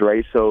fast,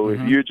 right? So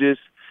if you're just,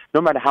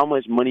 no matter how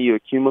much money you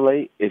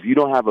accumulate, if you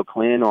don't have a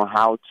plan on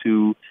how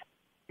to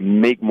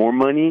make more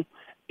money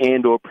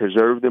and or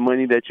preserve the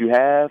money that you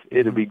have,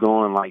 it'll be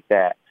going like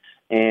that.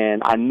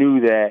 And I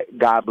knew that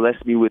God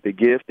blessed me with a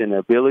gift and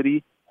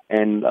ability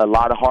and a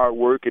lot of hard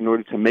work in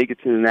order to make it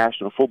to the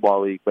National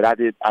Football League, but I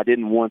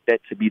didn't want that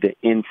to be the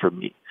end for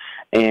me.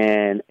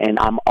 And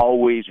I'm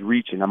always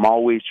reaching. I'm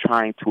always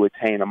trying to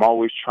attain. I'm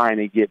always trying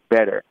to get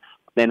better.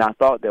 And I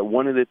thought that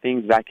one of the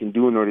things that I can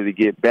do in order to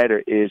get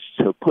better is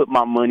to put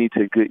my money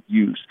to good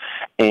use.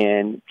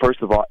 And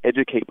first of all,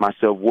 educate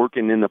myself,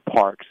 working in the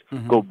parks,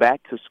 go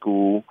back to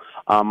school.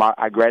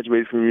 I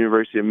graduated from the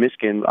University of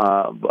Michigan,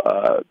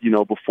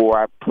 before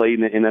I played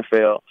in the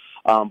NFL.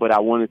 But I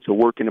wanted to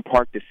work in the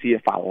park to see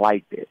if I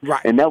liked it.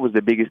 Right. And that was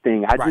the biggest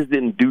thing. I just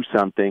didn't do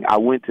something. I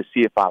went to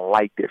see if I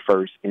liked it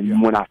first. And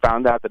when I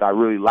found out that I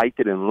really liked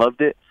it and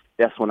loved it,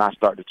 that's when I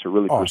started to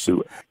really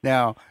pursue it.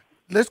 Now,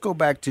 let's go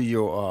back to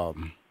your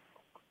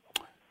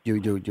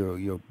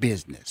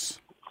business,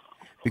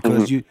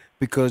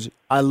 because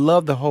I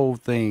love the whole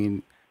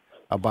thing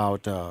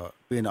about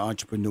being an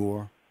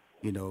entrepreneur.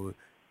 I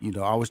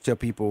always tell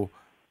people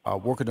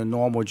working a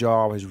normal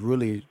job has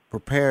really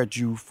prepared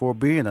you for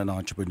being an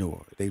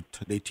entrepreneur.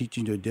 They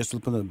teaching you the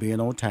discipline of being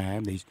on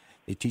time. They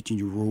teaching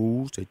you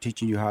rules. They're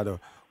teaching you how to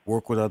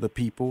work with other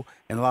people,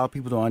 and a lot of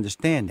people don't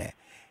understand that.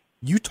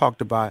 You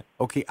talked about,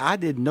 okay, I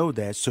didn't know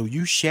that, so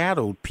you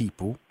shadowed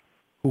people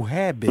who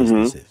had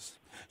businesses.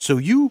 So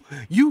you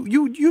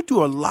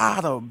do a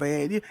lot of,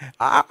 man.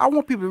 I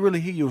want people to really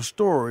hear your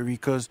story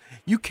because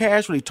you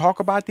casually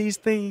talk about these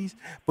things,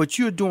 but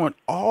you're doing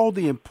all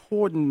the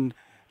important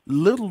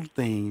little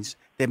things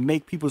that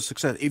make people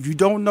successful. If you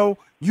don't know,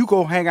 you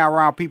go hang out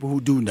around people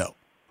who do know.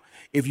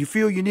 If you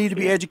feel you need to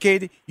be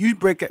educated, you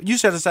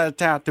set aside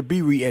time to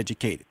be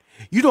re-educated.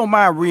 You don't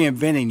mind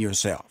reinventing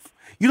yourself.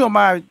 You don't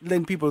mind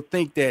letting people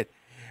think that,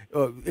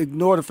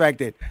 ignore the fact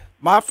that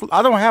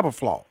I don't have a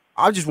flaw.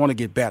 I just want to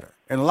get better.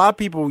 And a lot of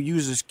people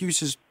use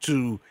excuses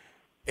to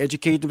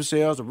educate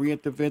themselves or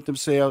reinvent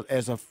themselves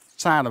as a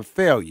sign of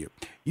failure.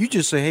 You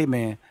just say, hey,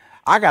 man,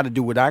 I got to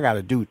do what I got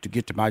to do to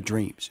get to my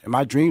dreams. And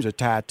my dreams are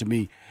tied to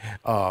me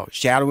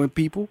shadowing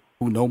people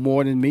who know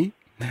more than me,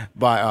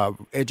 by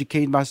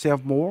educating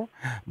myself more,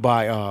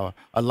 by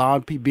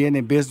allowing people, being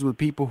in business with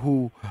people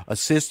who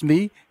assist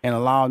me and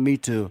allowing me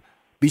to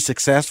be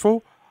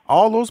successful.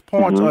 All those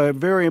points are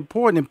very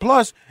important, and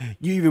plus,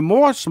 you're even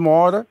more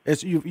smarter.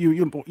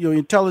 Your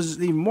intelligence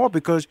is even more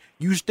because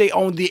you stay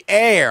on the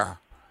air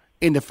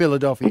in the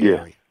Philadelphia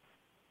area.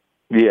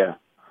 Yeah.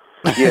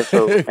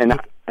 So, and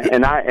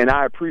and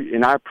I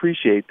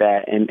appreciate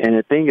that. And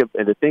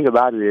the thing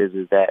about it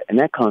is that, and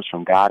that comes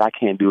from God. I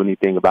can't do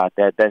anything about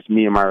that. That's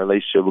me and my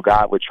relationship with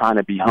God. We're trying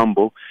to be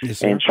humble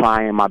and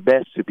trying my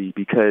best to be,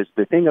 because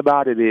the thing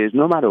about it is,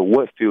 no matter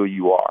what field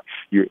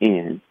you're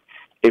in,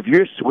 if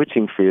you're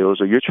switching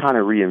fields or you're trying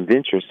to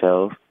reinvent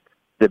yourself,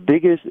 the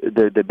biggest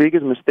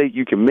mistake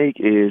you can make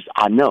is,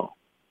 I know.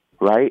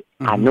 Right?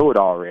 Mm-hmm. I know it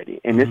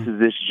already. And this is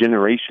this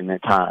generation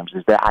at times,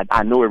 is that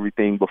I know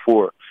everything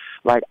before.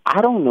 Like,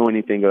 I didn't know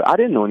anything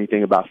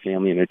about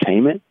family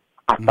entertainment.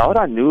 I thought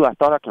I knew. I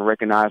thought I can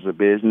recognize a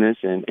business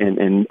and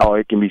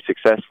it can be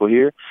successful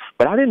here.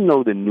 But I didn't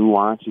know the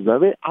nuances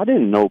of it. I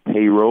didn't know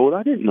payroll.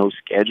 I didn't know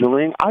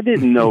scheduling. I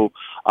didn't know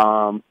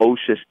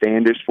OSHA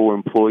standards for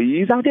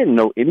employees. I didn't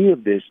know any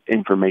of this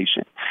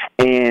information.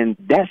 And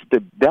that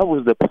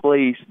was the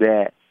place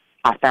that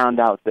I found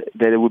out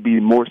that it would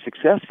be more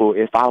successful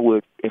if I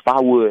would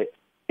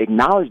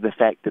acknowledge the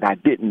fact that I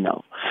didn't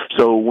know.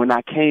 So when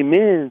I came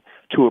in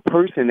to a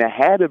person that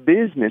had a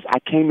business, I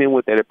came in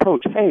with that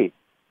approach. Hey,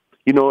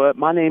 you know what?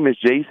 My name is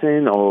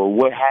Jason, or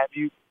what have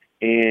you,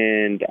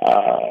 and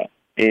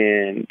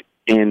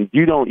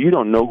you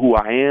don't know who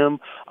I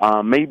am.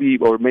 Maybe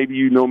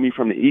you know me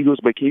from the Eagles,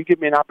 but can you give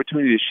me an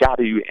opportunity to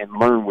shout at you and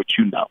learn what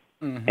you know?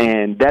 Mm-hmm.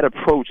 And that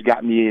approach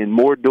got me in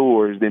more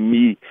doors than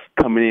me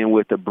coming in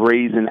with a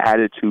brazen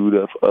attitude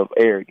of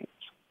arrogance.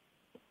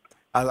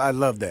 I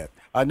love that.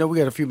 I know we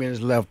got a few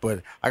minutes left,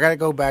 but I got to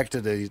go back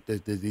to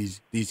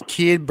these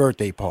kid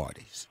birthday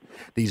parties,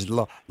 these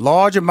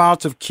large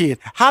amounts of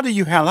kids. How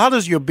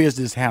does your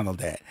business handle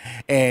that?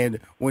 And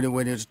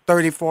when it's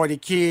 30, 40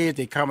 kids,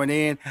 they coming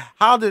in,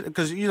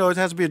 because it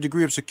has to be a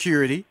degree of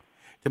security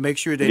to make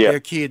sure that their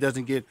kid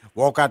doesn't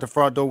walk out the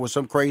front door with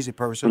some crazy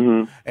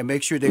person, and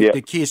make sure that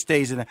the kid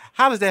stays in there.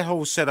 How does that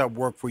whole setup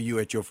work for you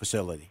at your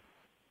facility?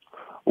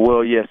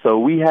 Well, yeah. So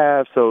we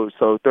have so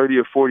 30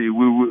 or 40.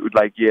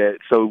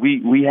 So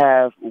we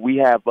have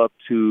up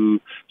to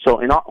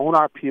on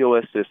our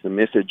POS system,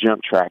 it's a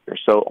jump tracker.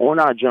 So on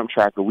our jump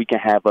tracker, we can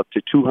have up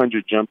to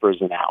 200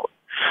 jumpers an hour.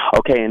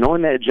 Okay, and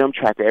on that jump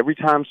tracker, every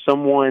time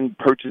someone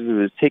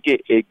purchases a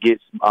ticket, it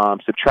gets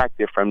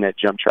subtracted from that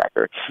jump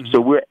tracker. Mm-hmm.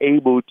 So we're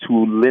able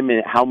to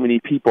limit how many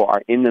people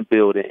are in the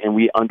building, and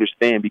we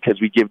understand, because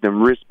we give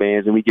them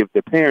wristbands and we give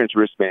the parents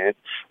wristbands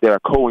that are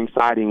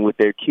coinciding with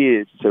their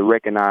kids to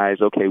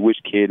recognize, okay,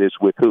 which kid is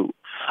with who.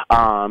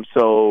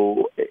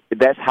 So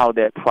that's how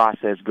that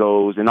process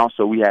goes. And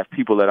also we have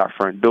people at our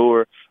front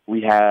door.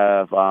 We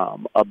have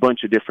a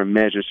bunch of different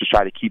measures to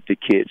try to keep the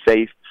kids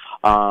safe.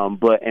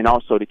 And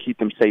also to keep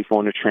them safe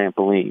on the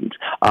trampolines.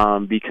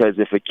 Because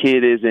if a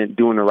kid isn't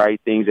doing the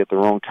right things at the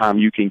wrong time,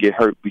 you can get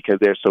hurt because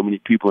there's so many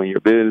people in your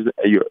business,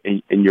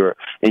 in your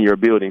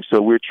building.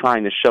 So we're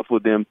trying to shuffle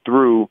them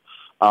through,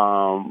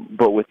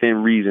 but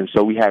within reason.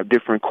 So we have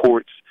different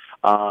courts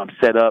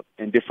set up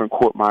and different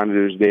court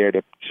monitors there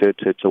to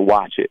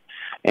watch it.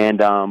 And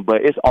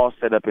but it's all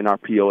set up in our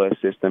POS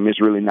system.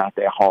 It's really not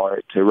that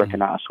hard to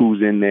recognize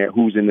who's in there,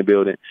 who's in the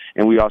building.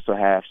 And we also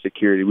have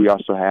security. We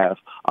also have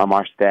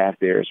our staff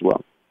there as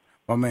well.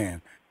 Oh,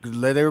 man.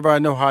 Let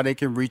everybody know how they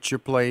can reach your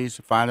place,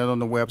 find it on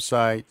the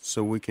website,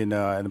 so we can,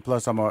 and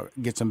plus I'm going to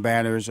get some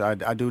banners.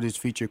 I do this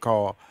feature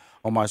call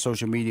on my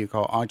social media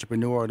called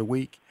Entrepreneur of the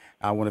Week.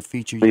 I want to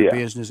feature your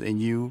business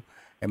and you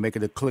and make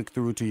it a click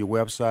through to your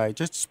website,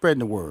 just spreading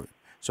the word.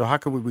 So how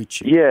can we reach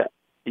you? Yeah.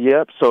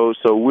 Yep. So it's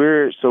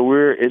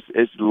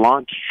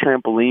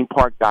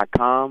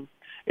launchtrampolinepark.com.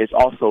 It's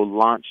also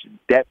Launch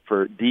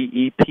Deptford,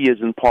 DEP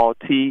as in Paul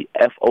T,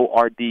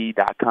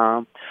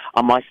 FORD.com.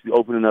 I'm actually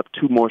opening up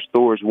 2 more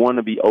stores. One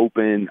to be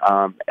open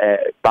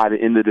by the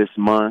end of this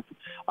month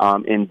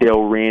in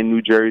Delran,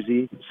 New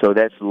Jersey. So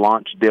that's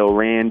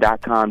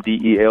launchdelran.com,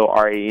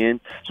 DELRAN.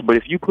 But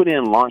if you put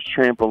in Launch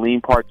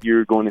Trampoline Park,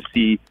 you're going to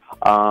see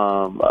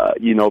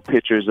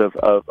pictures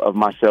of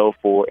myself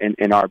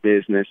in our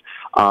business.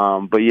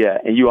 But yeah,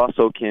 and you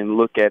also can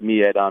look at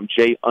me at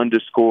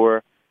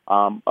J_Avant81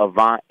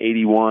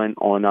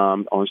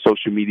 on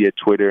social media,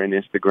 Twitter and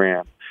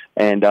Instagram.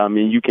 And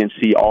you can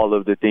see all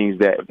of the things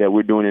that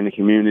we're doing in the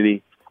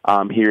community.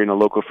 Here in the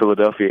local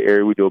Philadelphia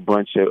area, we do a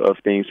bunch of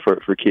things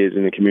for kids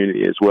in the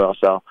community as well.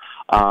 So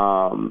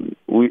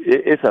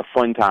it's a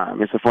fun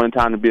time. It's a fun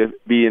time to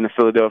be in the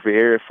Philadelphia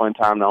area, fun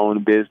time to own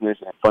a business,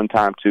 and fun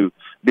time to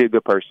be a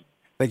good person.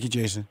 Thank you,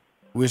 Jason.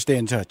 We'll stay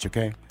in touch,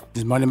 okay?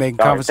 This Money Making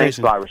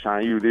Conversation. Thanks a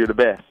lot, Rashawn. You're the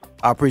best.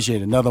 I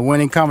appreciate it. Another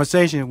winning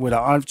conversation with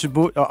our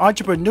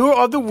Entrepreneur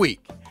of the Week,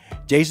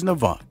 Jason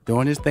Avant,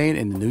 doing his thing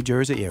in the New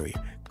Jersey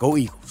area. Go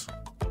Eagles.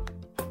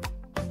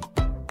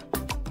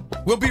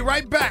 We'll be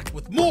right back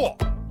with more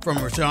from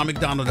Rushion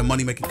McDonald and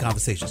Money Making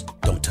Conversations.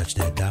 Don't touch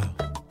that dial.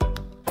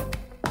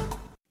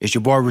 It's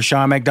your boy,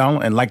 Rushion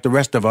McDonald, and like the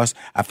rest of us,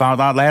 I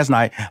found out last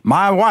night,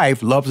 my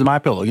wife loves my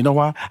pillow. You know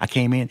why? I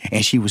came in,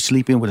 and she was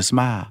sleeping with a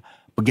smile.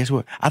 But guess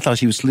what? I thought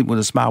she was sleeping with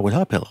a smile with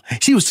her pillow.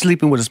 She was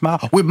sleeping with a smile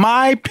with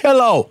my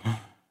pillow.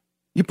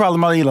 You probably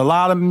might eat a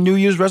lot of New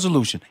Year's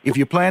resolution. If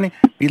you're planning,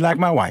 be like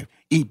my wife.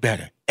 Eat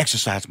better,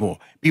 exercise more,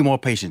 be more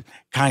patient,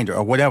 kinder,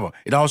 or whatever.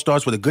 It all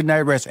starts with a good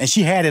night rest. And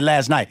she had it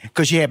last night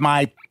because she had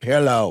My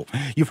Pillow.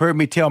 You've heard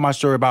me tell my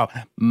story about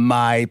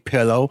My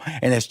Pillow,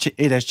 and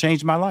it has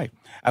changed my life.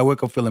 I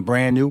wake up feeling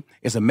brand new.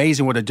 It's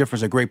amazing what a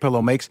difference a great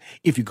pillow makes.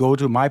 If you go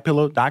to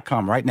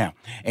mypillow.com right now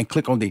and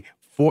click on their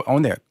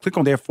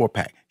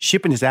 4-pack.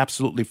 Shipping is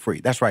absolutely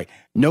free. That's right.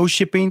 No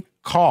shipping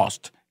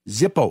cost.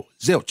 Zippo,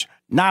 zilch,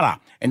 nada.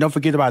 And don't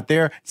forget about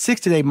their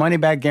 60-day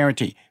money-back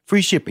guarantee.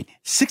 Free shipping,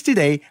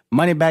 60-day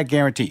money-back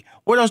guarantee.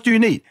 What else do you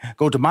need?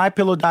 Go to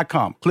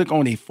mypillow.com, click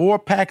on the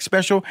 4-pack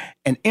special,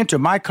 and enter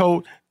my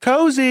code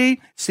COZY,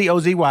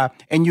 C-O-Z-Y,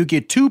 and you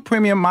get 2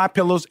 premium My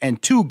Pillows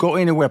and 2 Go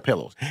Anywhere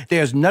pillows.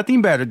 There's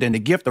nothing better than the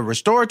gift of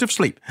restorative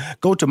sleep.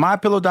 Go to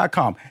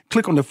mypillow.com,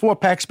 click on the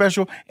 4-pack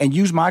special, and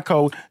use my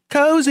code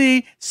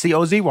COZY,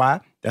 C-O-Z-Y,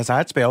 that's how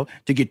it's spelled,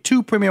 to get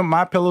 2 premium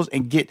My Pillows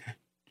and get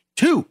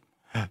 2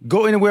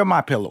 Go Anywhere My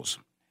Pillows.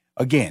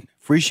 Again,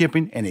 free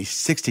shipping and a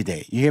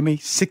 60-day, you hear me?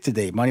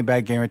 60-day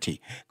money-back guarantee.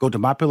 Go to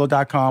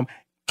mypillow.com,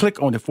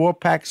 click on the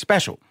 4-pack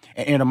special,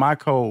 and enter my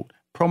code,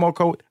 promo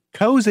code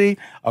COZY,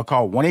 or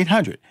call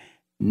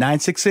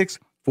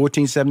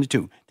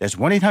 1-800-966-1472. That's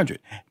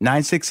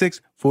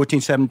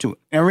 1-800-966-1472.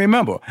 And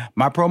remember,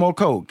 my promo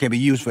code can be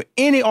used for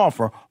any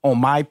offer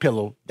on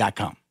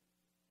mypillow.com.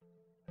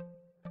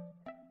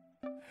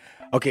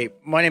 Okay,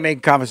 money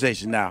making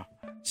conversation now.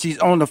 She's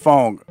on the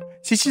phone.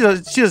 See, she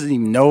doesn't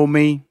even know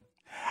me.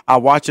 I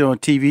watch it on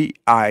TV.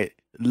 I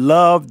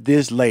love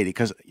this lady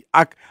because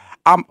I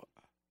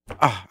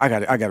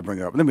gotta bring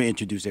her up. Let me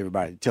introduce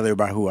everybody. Tell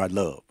everybody who I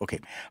love.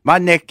 Okay, my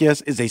next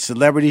guest is a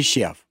celebrity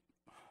chef.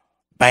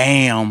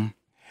 Bam.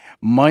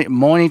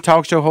 Morning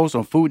talk show host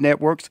on Food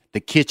Network's The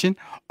Kitchen,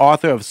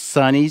 author of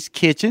Sonny's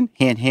Kitchen,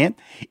 hint, hint,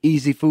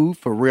 Easy Food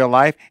for Real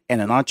Life,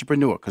 and an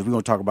entrepreneur, because we're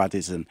going to talk about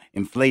this in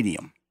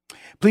Infladium.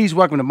 Please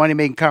welcome to Money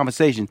Making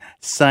Conversation,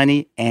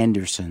 Sonny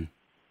Anderson.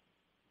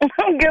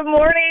 Good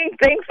morning.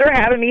 Thanks for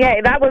having me.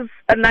 Hey, that was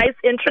a nice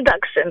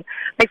introduction.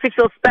 Makes me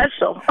feel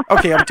special.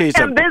 Okay, I'm going to tell you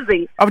something. I'm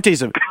busy. I'm going to tell you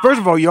something. First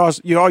of all, you're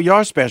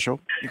special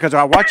because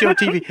I watch you on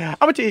TV. I'm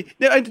going to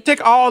tell you, take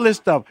all this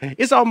stuff.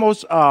 It's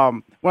almost,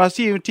 when I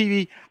see you on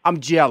TV, I'm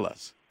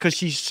jealous because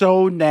she's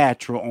so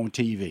natural on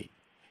TV.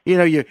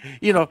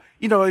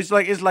 It's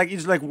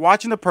like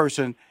watching a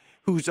person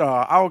who's,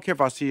 I don't care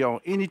if I see her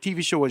on any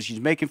TV show where she's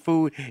making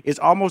food. It's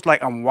almost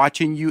like I'm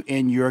watching you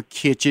in your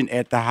kitchen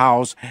at the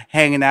house,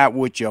 hanging out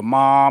with your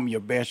mom, your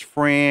best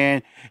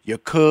friend, your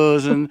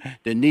cousin,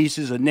 the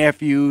nieces and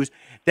nephews.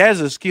 That's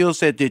a skill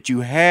set that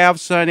you have,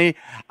 Sonny.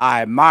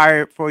 I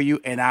admire it for you,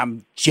 and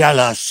I'm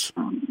jealous.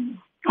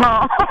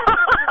 Oh.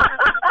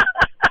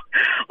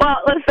 Well,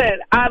 listen,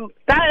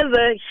 that is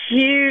a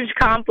huge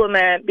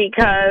compliment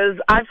because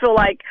I feel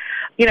like,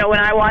 when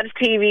I watch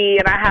TV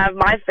and I have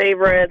my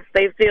favorites,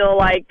 they feel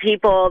like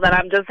people that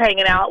I'm just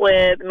hanging out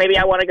with, maybe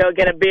I want to go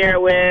get a beer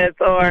with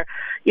or,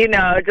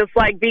 just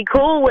like be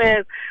cool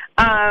with.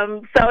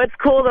 So it's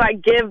cool that I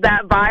give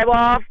that vibe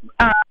off.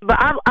 But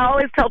I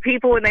always tell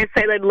people when they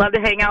say they'd love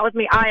to hang out with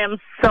me, I am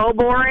so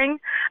boring.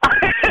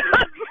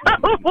 So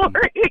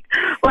boring.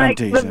 Like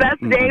the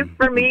best days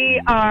for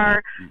me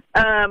are,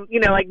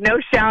 like no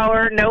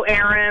shower, no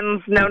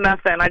errands, no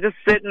nothing. I just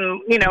sit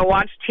and,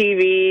 watch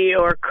TV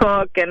or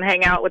cook and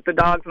hang out with the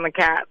dogs and the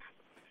cats.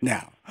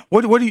 Now,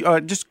 what do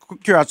you, just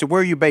curiosity,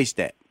 where are you based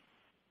at?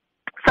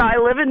 So I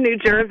live in New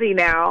Jersey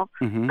now,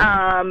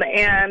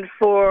 and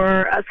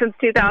for since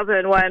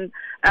 2001,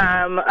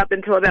 up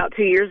until about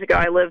 2 years ago,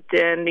 I lived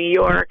in New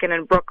York and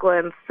in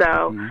Brooklyn.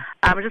 So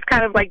I'm just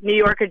kind of like New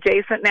York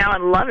adjacent now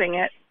and loving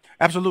it.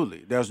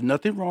 Absolutely. There's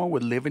nothing wrong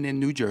with living in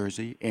New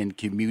Jersey and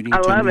commuting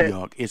to New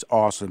York. It's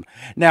awesome.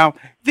 Now,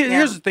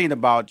 here's the thing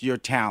about your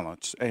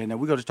talents, and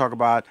we're going to talk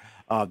about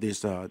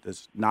this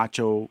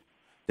nacho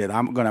that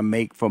I'm going to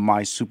make for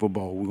my Super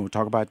Bowl. We're going to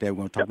talk about that. We're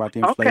going to talk about the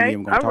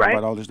Infladium. We're going to talk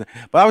about all this stuff.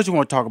 But I just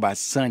want to talk about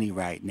Sonny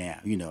right now,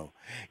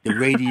 the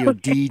radio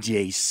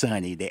DJ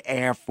Sonny, the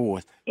Air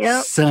Force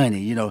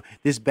Sonny,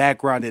 this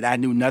background that I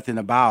knew nothing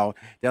about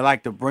that I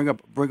like to bring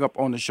up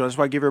on the show. That's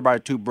why I give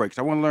everybody 2 breaks.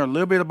 I want to learn a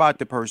little bit about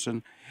the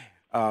person.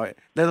 Let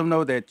them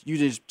know that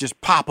you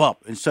just pop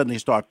up and suddenly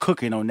start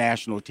cooking on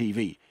national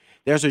TV.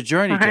 There's a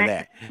journey to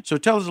that. So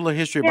tell us a little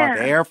history about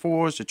the Air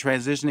Force, the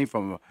transitioning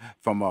from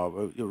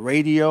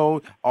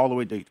radio all the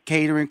way to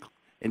catering,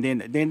 and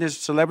then this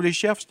celebrity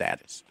chef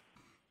status.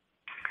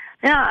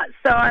 Yeah,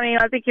 so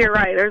I think you're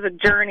right. There's a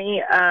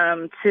journey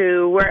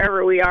to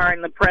wherever we are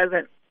in the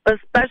present,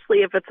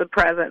 especially if it's a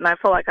present, and I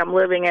feel like I'm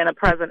living in a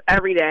present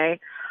every day.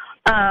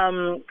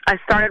 I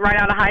started right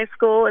out of high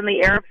school in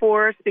the Air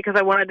Force because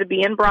I wanted to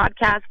be in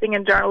broadcasting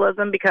and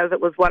journalism because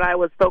it was what I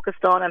was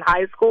focused on in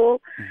high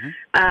school.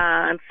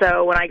 And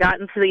so when I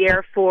got into the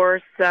Air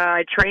Force,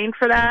 I trained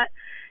for that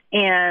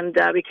and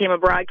became a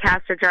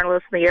broadcaster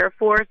journalist in the Air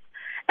Force.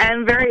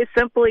 And very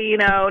simply,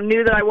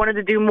 knew that I wanted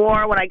to do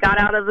more when I got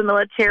out of the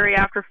military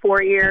after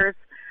 4 years.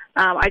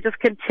 I just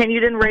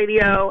continued in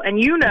radio,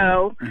 and you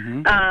can't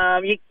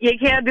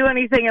do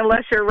anything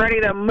unless you're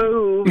ready to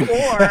move,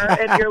 or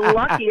if you're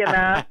lucky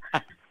enough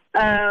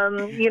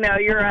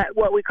you're at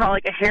what we call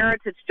like a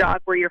heritage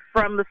jock, where you're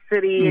from the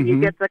city and you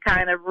get to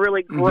kind of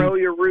really grow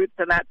your roots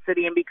in that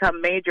city and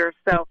become major.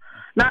 So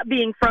not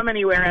being from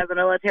anywhere as a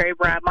military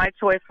brat, my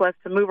choice was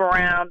to move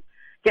around,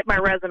 get my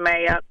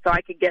resume up so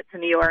I could get to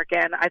New York,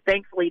 and I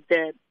thankfully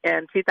did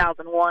in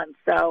 2001.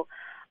 So,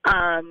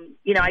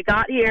 I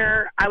got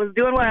here. I was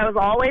doing what I was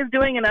always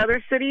doing in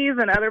other cities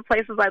and other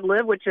places I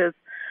live, which is,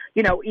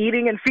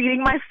 eating and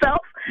feeding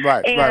myself.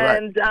 Right.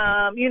 As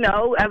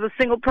a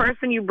single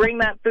person, you bring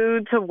that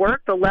food to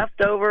work, the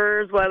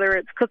leftovers, whether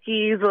it's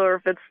cookies or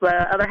if it's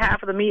the other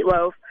half of the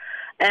meatloaf.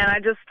 And I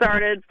just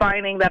started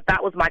finding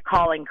that was my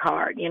calling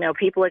card.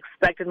 People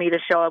expected me to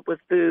show up with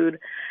food.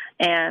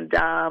 And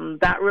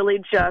that really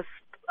just,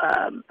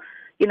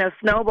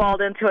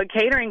 snowballed into a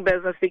catering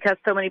business because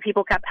so many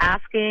people kept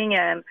asking.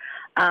 And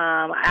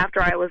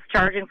after I was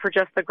charging for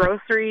just the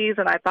groceries,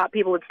 and I thought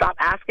people would stop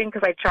asking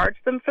because I charged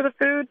them for the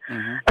food,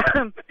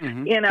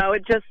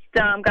 it just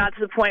got to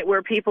the point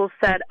where people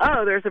said,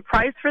 oh, there's a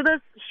price for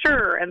this?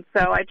 Sure. And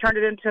so I turned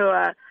it into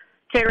a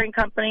catering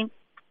company.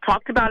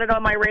 Talked about it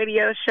on my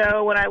radio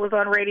show when I was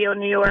on radio in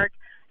New York,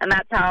 and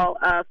that's how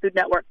Food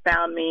Network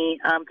found me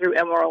through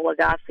Emeril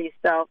Lagasse.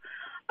 So,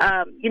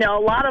 a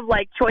lot of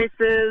like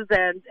choices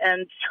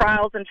and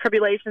trials and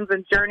tribulations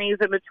and journeys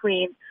in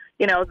between,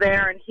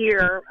 there and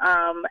here.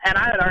 And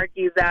I would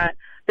argue that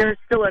there's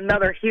still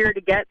another here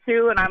to get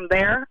to, and I'm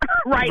there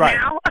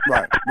now.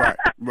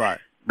 Right.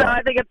 So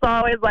I think it's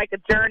always like a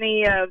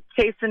journey of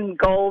chasing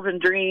goals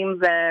and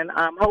dreams, and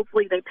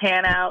hopefully they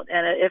pan out.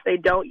 And if they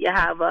don't, you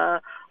have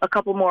a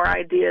couple more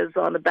ideas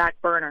on the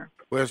back burner.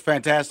 Well, it's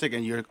fantastic,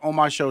 and you're on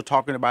my show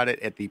talking about it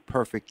at the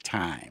perfect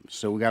time.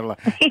 So we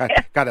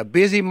got a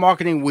busy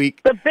marketing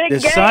week. The big game.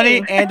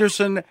 Sonny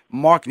Anderson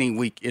Marketing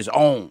Week is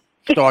on,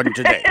 starting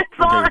today. It's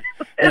on.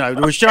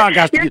 Rushion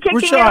got You're kicking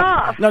it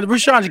off. No,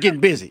 Rushion's getting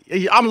busy.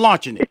 I'm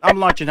launching it. I'm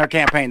launching her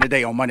campaign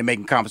today on Money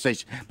Making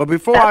Conversation. But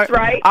before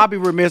I'll be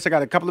remiss. I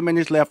got a couple of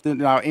minutes left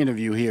in our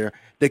interview here.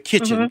 The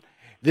Kitchen.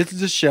 This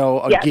is a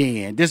show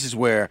again. This is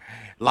where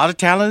a lot of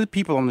talented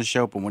people on the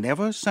show. But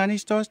whenever Sonny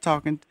starts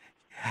talking,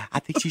 I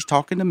think she's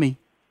talking to me.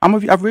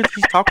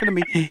 She's talking to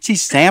me.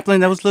 She's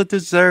sampling those little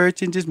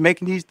desserts and just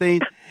making these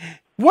things.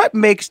 What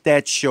makes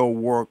that show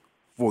work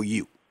for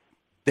you?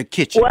 The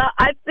Kitchen. Well,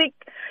 I think,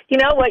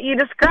 what you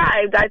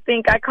described, I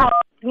think I call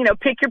it,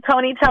 Pick Your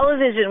Pony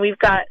television. We've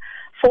got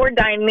 4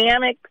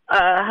 dynamic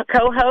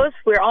co-hosts.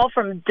 We're all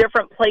from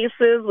different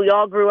places. We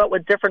all grew up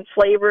with different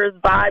flavors,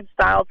 vibes,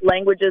 styles,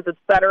 languages,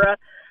 etc.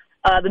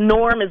 The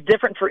norm is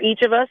different for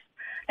each of us.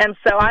 And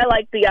so I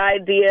like the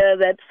idea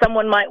that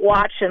someone might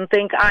watch and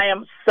think I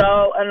am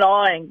so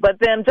annoying, but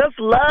then just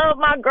love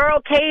my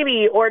girl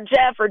Katie or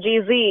Jeff or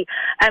GZ,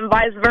 and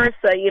vice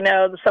versa.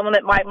 Someone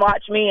that might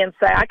watch me and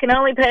say, I can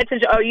only pay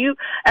attention. Oh,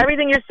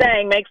 everything you're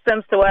saying makes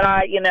sense to what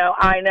I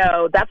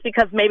know. That's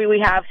because maybe we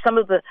have some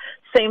of the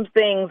same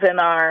things in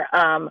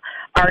our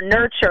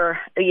nurture,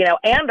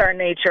 and our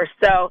nature.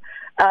 So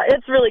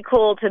it's really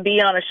cool to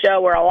be on a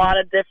show where a lot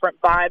of different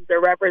vibes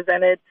are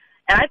represented.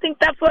 And I think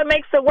that's what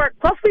makes it work.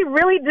 Plus, we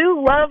really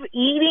do love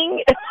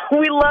eating.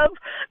 We love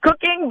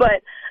cooking.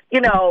 But,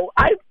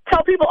 I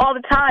tell people all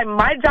the time,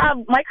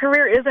 my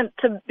career isn't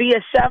to be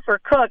a chef or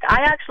cook.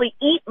 I actually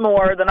eat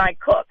more than I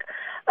cook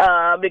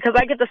because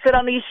I get to sit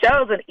on these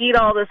shows and eat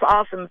all this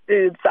awesome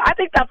food. So I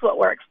think that's what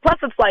works. Plus,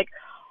 it's like,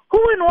 who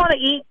wouldn't want to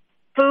eat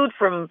food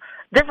from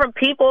different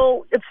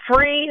people? It's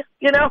free,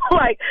 So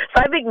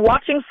I think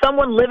watching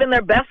someone living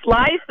their best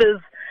life is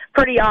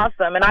pretty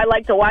awesome, and I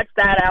like to watch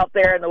that out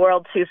there in the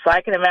world too. So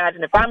I can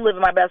imagine if I'm living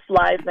my best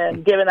life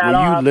and giving that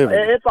off,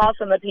 it's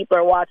awesome that people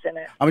are watching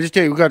it. I'm just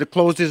telling you, we got to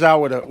close this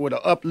out with an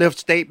uplift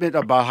statement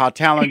about how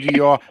talented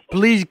you are.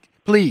 Please,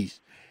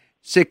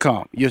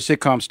 sitcom. You're a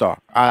sitcom star.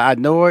 I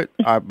know it.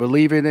 I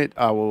believe in it.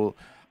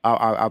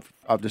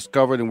 I've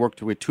discovered and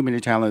worked with too many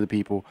talented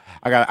people.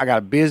 I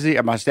got busy,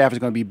 and my staff is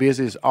going to be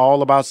busy. It's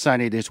all about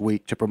Sonny this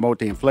week to promote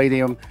the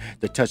Inflatium,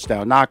 the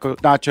Touchdown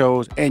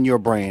Nachos, and your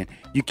brand.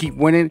 You keep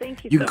winning.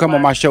 You can come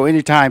on my show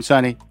anytime,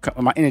 Sonny.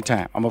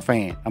 Anytime. I'm a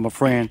fan. I'm a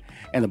friend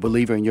and a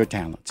believer in your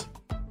talents.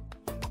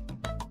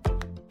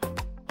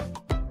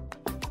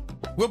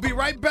 We'll be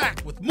right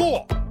back with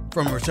more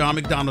from Rushion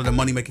McDonald and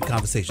Money Making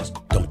Conversations.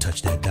 Don't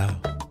touch that dial.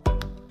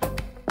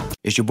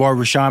 It's your boy,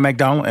 Rushion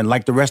McDonald, and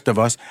like the rest of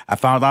us, I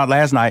found out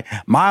last night,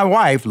 my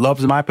wife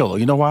loves my pillow.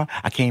 You know why?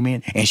 I came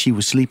in, and she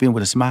was sleeping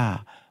with a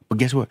smile. But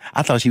guess what?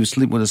 I thought she was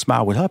sleeping with a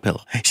smile with her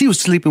pillow. She was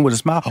sleeping with a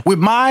smile with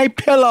my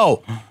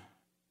pillow.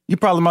 You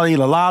probably might need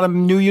a lot of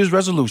New Year's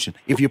resolution.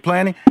 If you're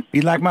planning,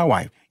 be like my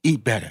wife.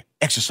 Eat better,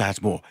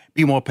 exercise more,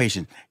 be more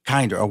patient,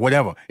 kinder, or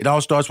whatever. It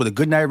all starts with a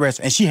good night rest,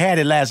 and she had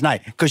it last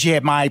night because she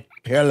had my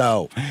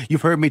pillow.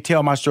 You've heard me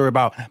tell my story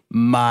about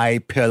my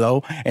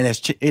pillow, and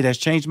it has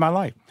changed my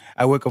life.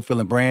 I wake up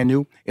feeling brand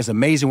new. It's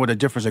amazing what a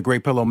difference a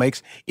great pillow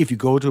makes. If you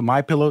go to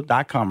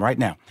mypillow.com right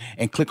now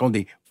and click on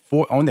their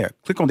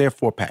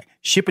 4-pack.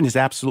 Shipping is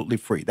absolutely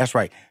free. That's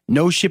right.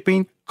 No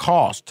shipping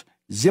cost.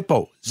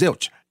 Zippo,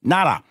 zilch,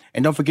 nada.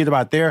 And don't forget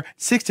about their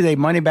 60-day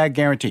money-back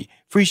guarantee.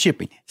 free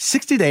shipping,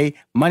 60-day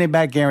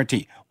money-back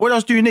guarantee. What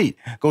else do you need?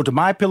 Go to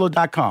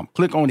MyPillow.com,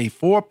 click on the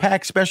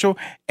 4-pack special,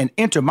 and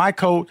enter my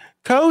code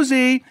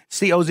COZY,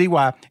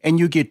 C-O-Z-Y, and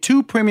you get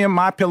 2 premium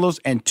My Pillows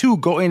and 2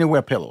 Go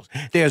Anywhere pillows.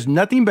 There's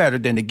nothing better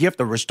than the gift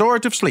of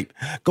restorative sleep.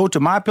 Go to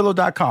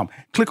MyPillow.com,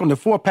 click on the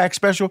 4-pack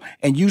special,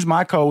 and use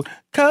my code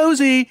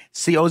COZY,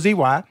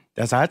 C-O-Z-Y,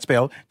 that's how it's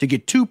spelled, to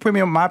get 2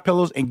 premium My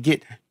Pillows and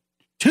get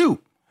 2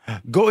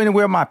 Go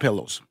Anywhere My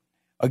Pillows.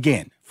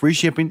 Again, free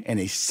shipping and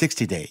a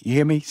 60-day, you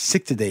hear me?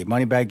 60-day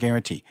money-back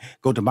guarantee.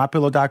 Go to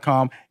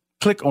MyPillow.com,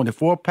 click on the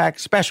 4-pack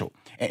special,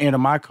 and enter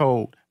my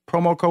code,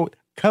 promo code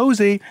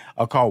COZY,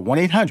 or call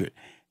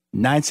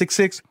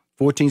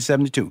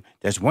 1-800-966-1472.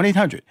 That's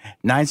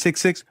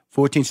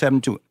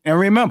 1-800-966-1472. And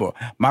remember,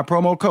 my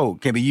promo code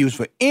can be used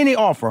for any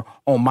offer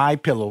on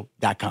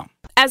MyPillow.com.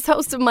 As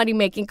host of Money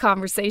Making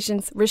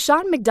Conversations,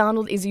 Rushion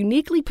McDonald is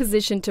uniquely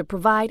positioned to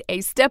provide a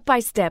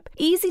step-by-step,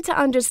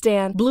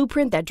 easy-to-understand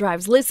blueprint that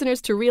drives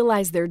listeners to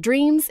realize their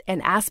dreams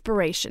and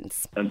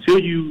aspirations. Until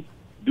you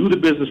do the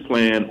business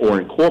plan or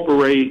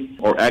incorporate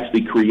or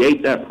actually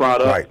create that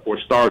product or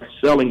start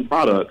selling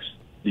products,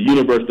 the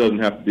universe doesn't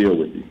have to deal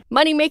with you.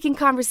 Money Making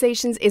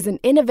Conversations is an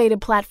innovative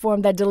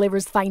platform that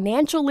delivers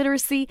financial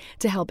literacy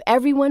to help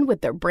everyone with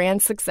their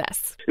brand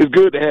success. It's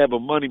good to have a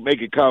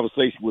money-making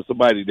conversation with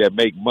somebody that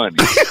make money.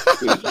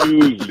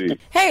 Usually.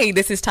 Hey,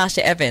 this is Tasha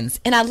Evans,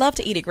 and I love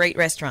to eat at great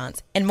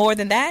restaurants. And more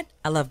than that,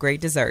 I love great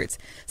desserts.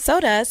 So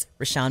does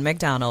Rushion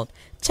McDonald.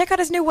 Check out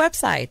his new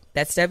website.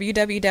 That's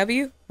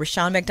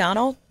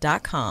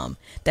www.RushionMcDonald.com.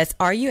 That's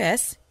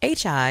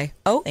RUSHION,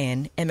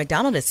 and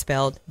McDonald is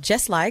spelled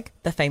just like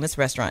the famous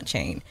restaurant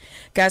chain.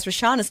 Guys,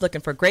 Rushion is looking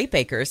for great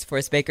bakers for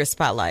his Baker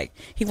Spotlight.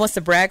 He wants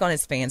to brag on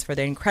his fans for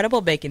their incredible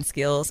baking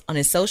skills on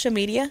his social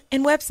media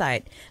and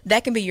website.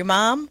 That can be your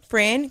mom,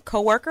 friend,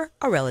 coworker,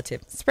 or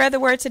relative. Spread the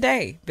word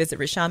today. Visit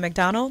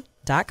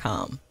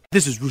RushionMcDonald.com.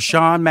 This is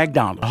Rushion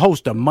McDonald,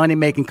 host of Money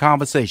Making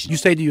Conversations. You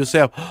say to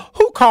yourself,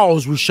 who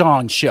calls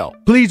Rushion's show?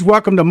 Please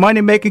welcome to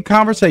Money Making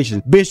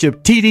Conversations,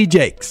 Bishop T.D.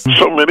 Jakes.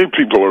 So many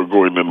people are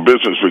going in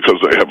business because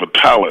they have a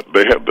talent.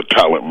 They have the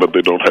talent, but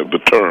they don't have the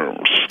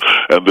terms.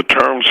 And the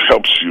terms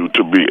helps you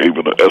to be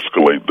able to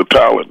escalate the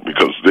talent,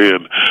 because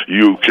then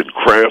you can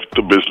craft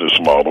the business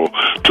model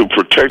to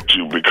protect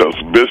you, because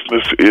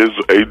business is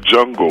a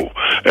jungle,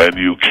 and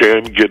you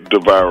can get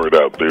devoured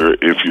out there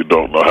if you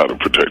don't know how to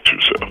protect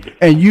yourself.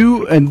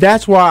 And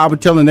that's why I'm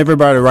telling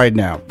everybody right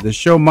now, the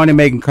show Money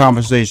Making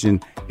Conversation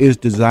is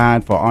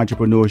designed for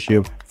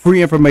entrepreneurship.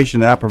 Free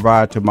information that I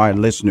provide to my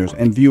listeners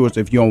and viewers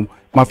if you're on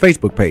my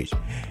Facebook page.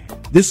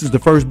 This is the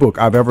first book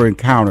I've ever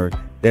encountered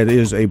that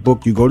is a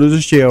book you go to the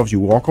shelves,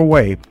 you walk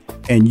away,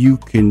 and you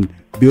can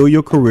build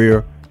your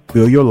career,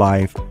 build your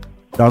life,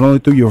 not only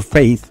through your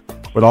faith,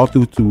 but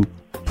also through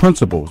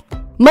principles.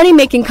 Money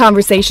Making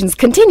Conversations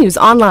continues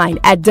online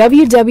at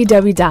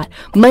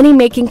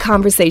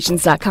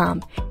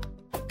www.moneymakingconversations.com.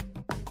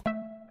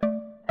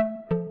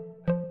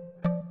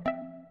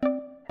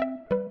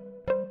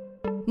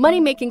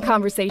 Money Making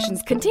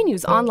Conversations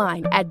continues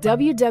online at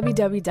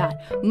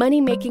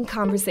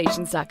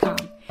www.moneymakingconversations.com,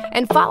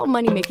 and follow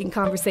Money Making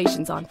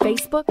Conversations on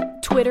Facebook,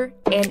 Twitter,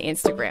 and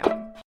Instagram.